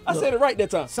then. I said it right that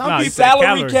time.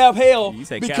 Salary cap hell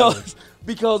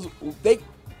because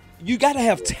you got to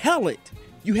have talent.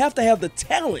 You have to have the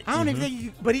talent. I don't even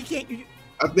think but he can't.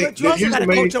 But you also got to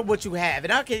coach up what you have,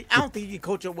 and I don't think he can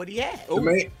coach up what he has.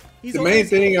 The main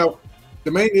thing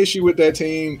the main issue with that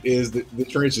team is the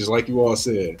trenches, like you all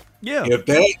said. Yeah.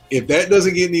 If that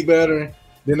doesn't get any better,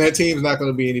 then that team's not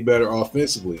going to be any better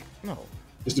offensively. No.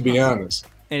 Just to be honest.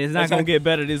 And it's not going to get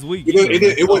better this week.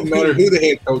 It wouldn't matter who the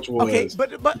head coach was. Okay, but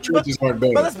the trenches aren't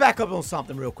better. But let's back up on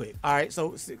something real quick. All right,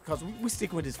 so because we're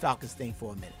sticking with this Falcons thing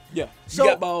for a minute. Yeah. So you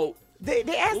got about they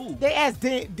asked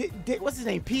what's his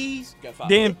name, Pease?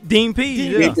 Dean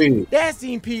Pease. They asked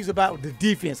Dean Pease about the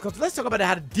defense. Because let's talk about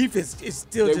how the defense is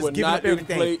still They just were giving not up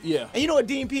everything. play, yeah. And you know what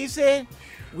Dean Pease said?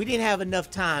 We didn't have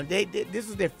enough time. This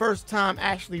was their first time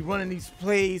actually running these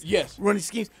plays. Yes. Running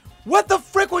schemes. What the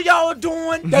frick were y'all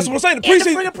doing? That's what I'm saying.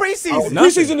 The preseason.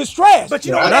 Preseason is trash. But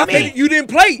you know what I mean? You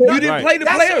didn't play. You didn't play the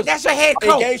players. That's your head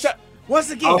coach. Once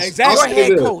again, your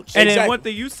head coach. And then one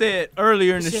thing you said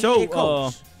earlier in the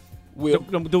show,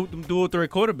 them dual threat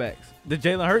quarterbacks, the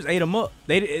Jalen Hurts ate them up.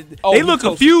 They look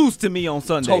confused to me on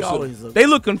Sunday. They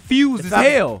look confused as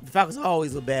hell. The Falcons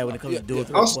always look bad when it comes to dual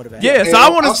threat quarterbacks. Yeah, so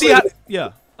I want to see how.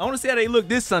 Yeah. I want to see how they look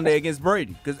this Sunday against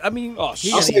Brady. Because, I mean, I'll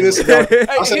say this.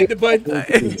 I'll hit the button.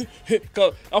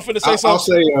 Because I'm finna say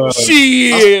something. I'll say,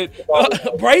 shit.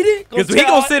 Brady? Because he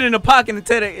going to sit in the pocket and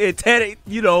Teddy,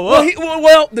 you know.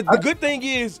 Well, the good thing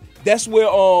is that's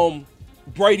where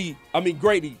Grady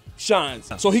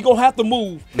shines. So he going to have to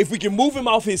move. If we can move him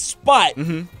off his spot.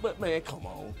 But, man, come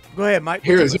on. Go ahead, Mike.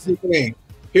 Here's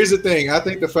the thing. I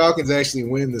think the Falcons actually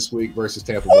win this week versus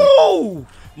Tampa Bay. Whoa!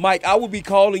 Mike, I will be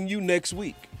calling you next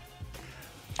week.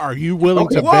 Are you willing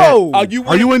to bet? Are you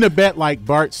willing to bet like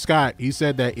Bart Scott? He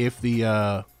said that if the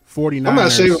 49ers I'm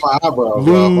not shaving my eyebrows.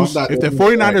 lose, if the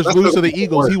 49ers lose to the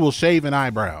Eagles, he will shave an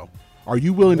eyebrow. Are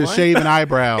you willing to shave an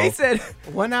eyebrow? He said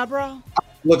one eyebrow.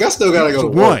 Look, I still gotta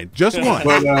go. Just one.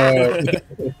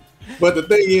 But the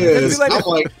thing is,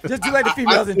 just do like the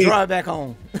females and drive back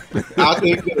home. I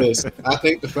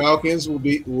think the Falcons will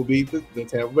beat the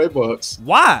Tampa Bay Bucks.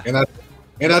 Why?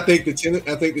 And I think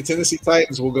the Tennessee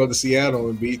Titans will go to Seattle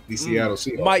and beat the Seattle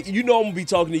Seahawks. Mike, you know I'm gonna be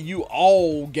talking to you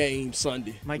all game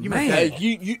Sunday. Mike, you might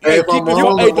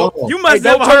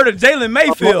never heard of Jalen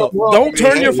Mayfield. Don't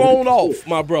turn your phone off,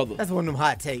 my brother. That's one of them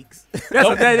hot takes. That's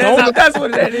what that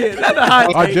is. That's a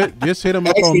hot take. Just hit him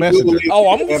up on Messenger. Oh,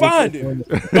 I'm gonna find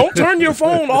it. Don't turn your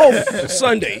phone off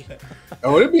Sunday.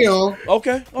 Oh, it'll be on.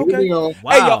 Okay. It'll be on.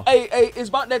 Wow. Hey, it's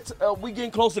about that. We getting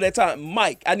close to that time.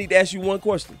 Mike, I need to ask you one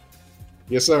question.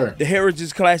 Yes, sir. The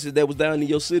Heritage Classic that was down in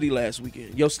your city last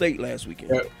weekend, your state last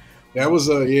weekend. That was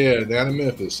down in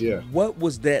Memphis. Yeah. What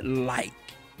was that like?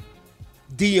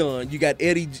 Dion, you got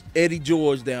Eddie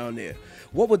George down there.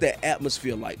 What was that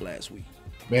atmosphere like last week?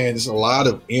 Man, there's a lot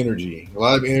of energy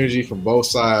from both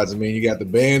sides. I mean, you got the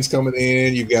bands coming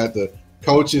in, you got the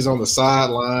coaches on the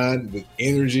sideline with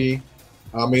energy.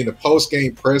 I mean, the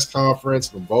post-game press conference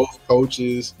from both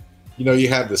coaches. You know, you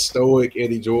have the stoic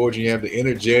Eddie George and you have the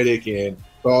energetic and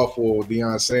thoughtful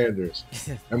Deion Sanders.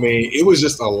 I mean, it was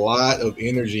just a lot of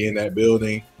energy in that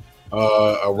building,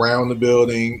 around the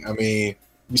building. I mean,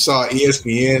 you saw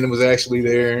ESPN was actually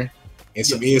there and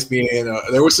some ESPN.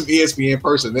 There was some ESPN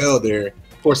personnel there.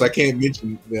 Of course, I can't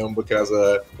mention them because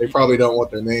they probably don't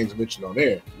want their names mentioned on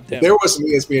there. But there was some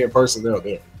ESPN personnel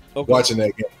there watching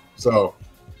that game. So,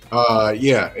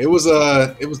 it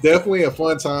was definitely a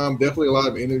fun time, definitely a lot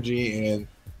of energy, and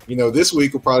you know, this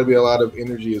week will probably be a lot of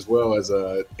energy as well as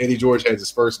Eddie George has his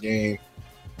first game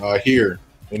here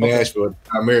in Nashville,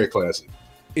 our Merit Classic.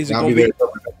 Is it going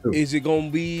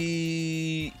to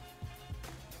be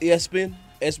ESPN?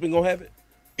 ESPN going to have it?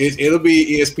 It'll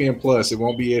be ESPN Plus. It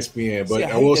won't be ESPN, but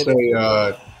I will say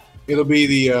it'll be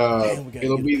the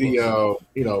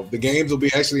games will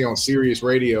be actually on Sirius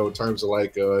Radio in terms of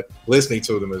like listening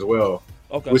to them as well.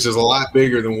 Okay. Which is a lot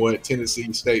bigger than what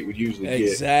Tennessee State would usually get.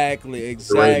 Exactly.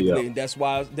 And that's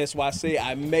why I say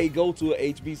I may go to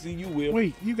a HBCU. Will.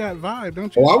 Wait, you got Vibe,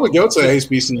 don't you? Well, I would go to a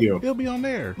HBCU. He'll be on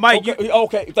there. Mike,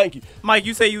 okay, thank you. Mike,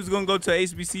 you say you was going to go to a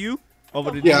HBCU? I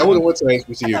would have went to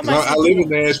HBCU because I live in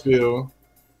Nashville.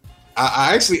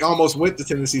 I actually almost went to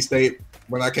Tennessee State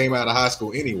when I came out of high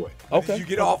school anyway. Okay. Did you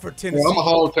get offered Tennessee? Well, I'm a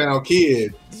hometown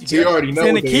kid, so you already know.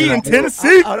 Tennessee in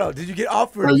Tennessee? Oh, no. Did you get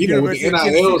offered University of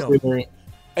Tennessee?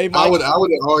 Hey, I would have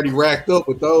already racked up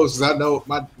with those because I know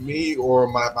my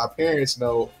parents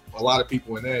know a lot of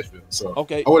people in Nashville. So I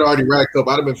would have already racked up.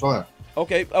 I'd have been fine.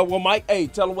 Okay. Well, Mike, hey,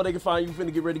 tell them where they can find you. We're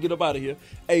finna get ready to get up out of here.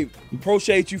 Hey,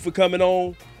 appreciate you for coming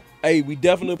on. Hey, we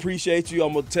definitely appreciate you.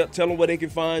 I'm going to tell them where they can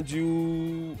find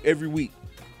you every week.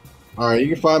 All right.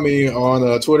 You can find me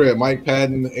on Twitter at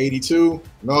MikePatton82.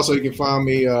 And also you can find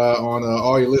me on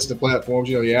all your listening platforms,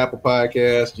 you know, your Apple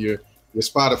Podcast, your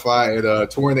Spotify at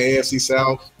Touring the AFC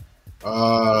South.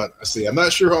 Let's see. I'm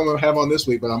not sure who I'm going to have on this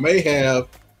week, but I may have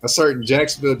a certain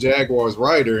Jacksonville Jaguars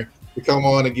writer to come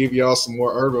on and give y'all some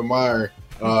more Urban Meyer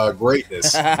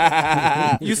greatness.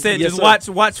 You said Yes, just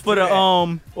sir. watch for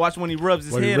the watch when he rubs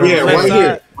his When he head rubs on Yeah, the right left here.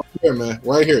 side. Right here, man.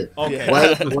 Right here. Okay.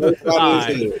 Right side of his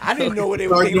Alright. head. I didn't know what they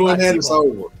were Start thinking doing about that, it's Tebow.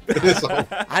 over. It's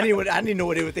over. I didn't know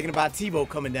what they were thinking about Tebow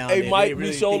coming down Hey there. Mike, They we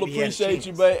really sure think he had a appreciate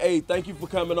you, chance. man. Hey, thank you for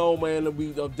coming on, man. And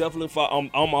we definitely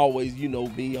I'm always, you know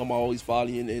me, I'm always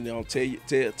following and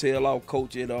tell our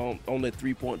coach it on that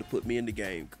 3-point to put me in the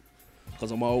game,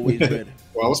 cause I'm always ready.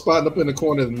 Well, I was spotting up in the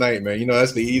corner tonight, man. You know,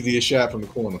 that's the easiest shot from the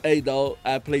corner. Hey dog,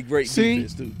 I play great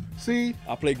defense too. See,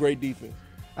 I play great defense.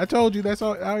 I told you that's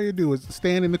all you do is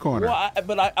stand in the corner. Well,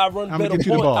 I run I'ma better get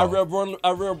you the point.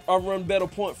 ball. I run better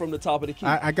point from the top of the key.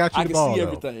 I got you I the can ball, see though.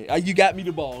 everything. You got me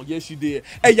the ball. Yes, you did.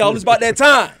 Hey, y'all, it's about that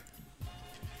time.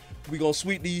 We gonna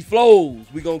sweep these flows.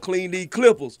 We gonna clean these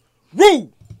clippers. Roo!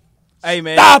 Hey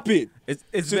man, Stop it. It's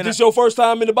So been this your first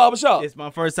time in the barbershop? it's my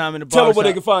first time in the Tell them where they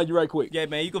barbershop. can find you right quick. Yeah,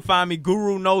 man, you can find me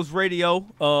Guru Knows Radio,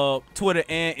 Twitter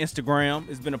and Instagram.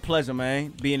 It's been a pleasure,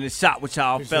 man, being in the shop with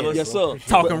y'all fellas. Yes, sir.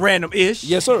 Talking random-ish.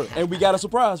 Yes, sir. And we got a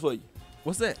surprise for you.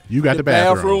 What's that? You got the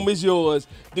bathroom is yours.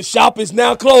 The shop is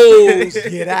now closed.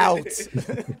 Get out.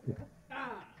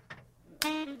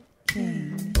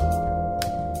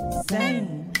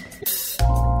 Same.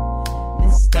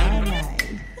 Miss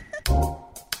Starlight.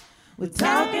 We're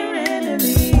talking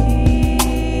randomly.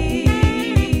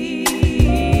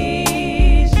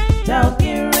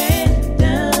 Talking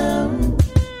random.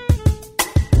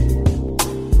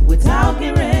 We're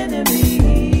talking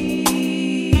randomly.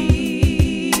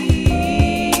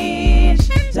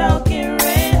 Talking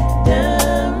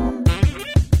random.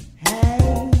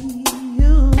 Hey,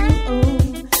 you.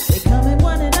 They coming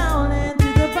one and all into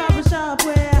the barbershop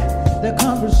where the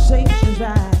conversation's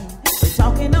right. We're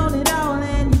talking on it all,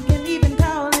 and you can even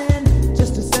call in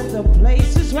just to set the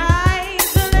places right.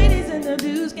 The ladies and the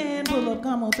dudes can pull up,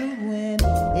 come on through and